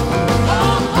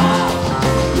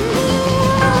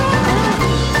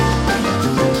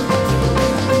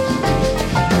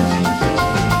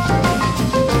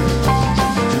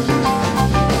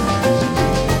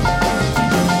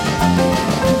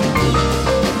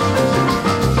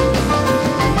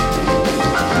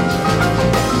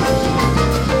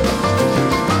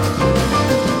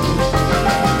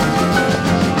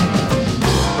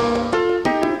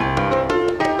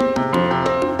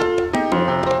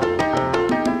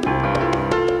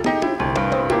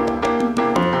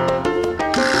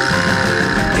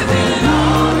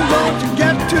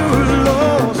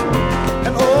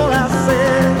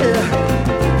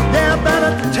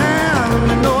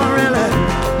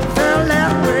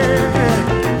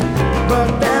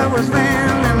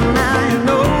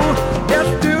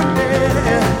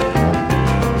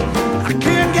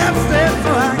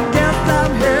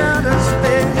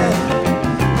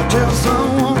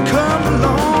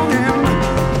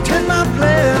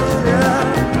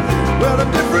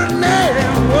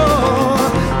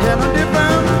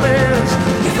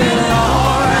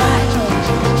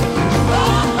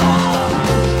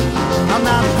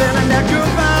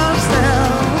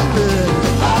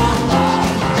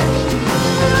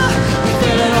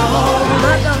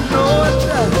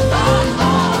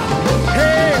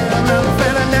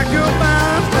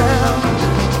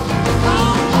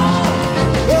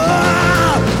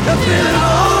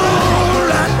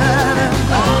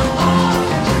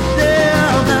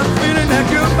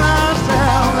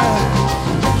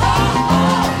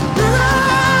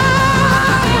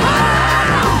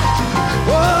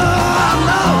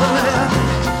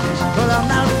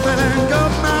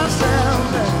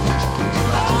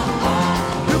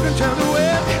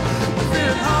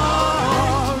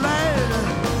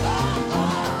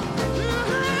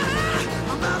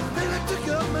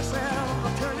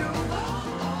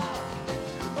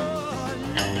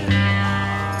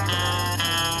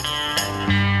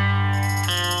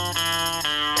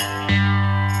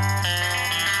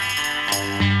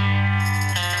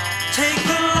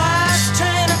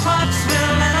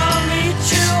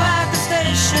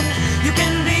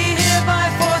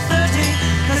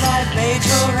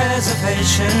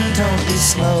 reservation, don't be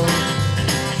slow.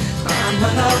 No,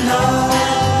 no, no.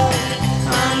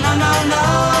 No, no, no.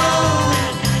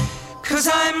 'Cause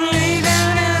I'm leaving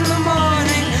in the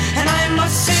morning and I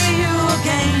must see you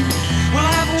again.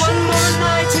 We'll have one more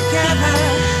night together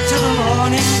till the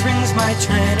morning brings my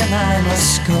train and I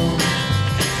must go.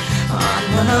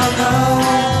 No, no, no.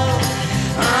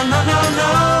 No, no,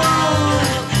 no.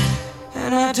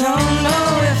 And I don't know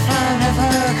if I'm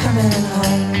ever coming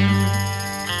home.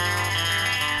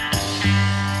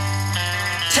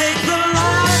 Take the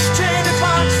last train to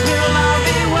Foxville, I'll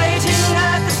be waiting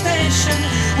at the station.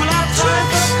 We'll have time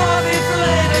for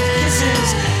coffee-flavored kisses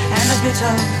and a bit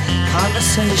of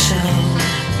conversation.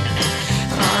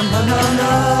 No, no,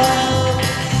 no.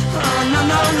 No,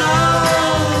 no, no.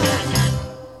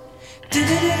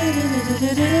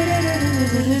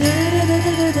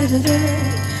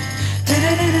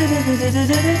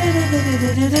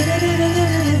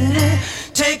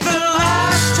 Take the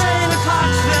last train to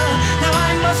Clarksville. Now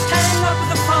I must hang up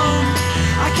the phone.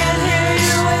 I can't hear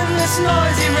you in this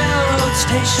noisy railroad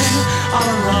station. All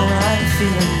alone, I'm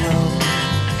feeling low.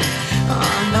 Oh,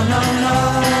 no, no, no.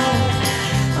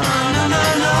 Oh, no, no,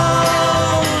 no.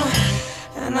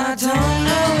 And I don't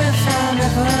know if I'm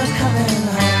ever coming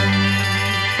home.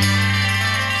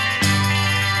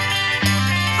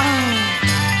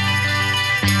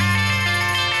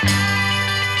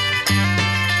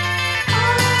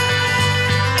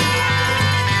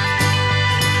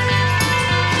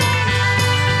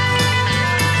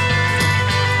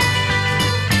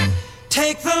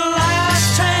 Take the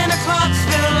last train to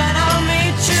Clarksville and I'll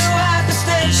meet you at the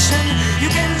station. You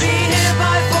can be here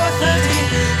by 4:30,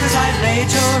 'cause I've made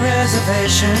your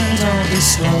reservation. Don't be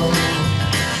slow.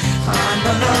 Oh,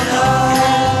 no, no, no.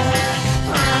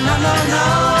 Oh, no, no, no.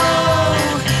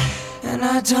 And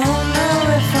I don't know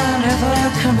if I'm ever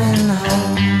coming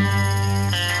home.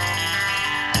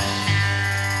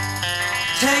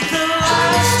 Take the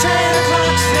last train to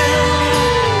Clarksville.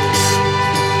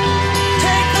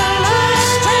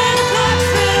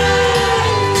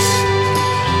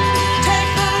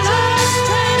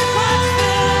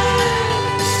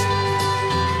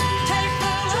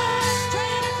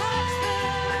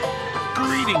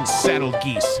 Saddle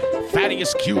geese.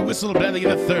 Thaddeus Q. Whistlebelly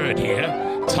III here.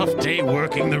 Tough day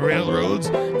working the railroads,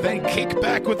 then kick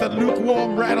back with a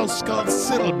lukewarm rattle-skulled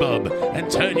Siddlebub and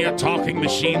turn your talking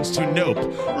machines to Nope.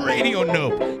 Radio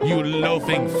Nope, you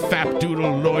loafing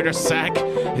fap-doodle loiter sack.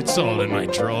 It's all in my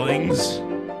drawings.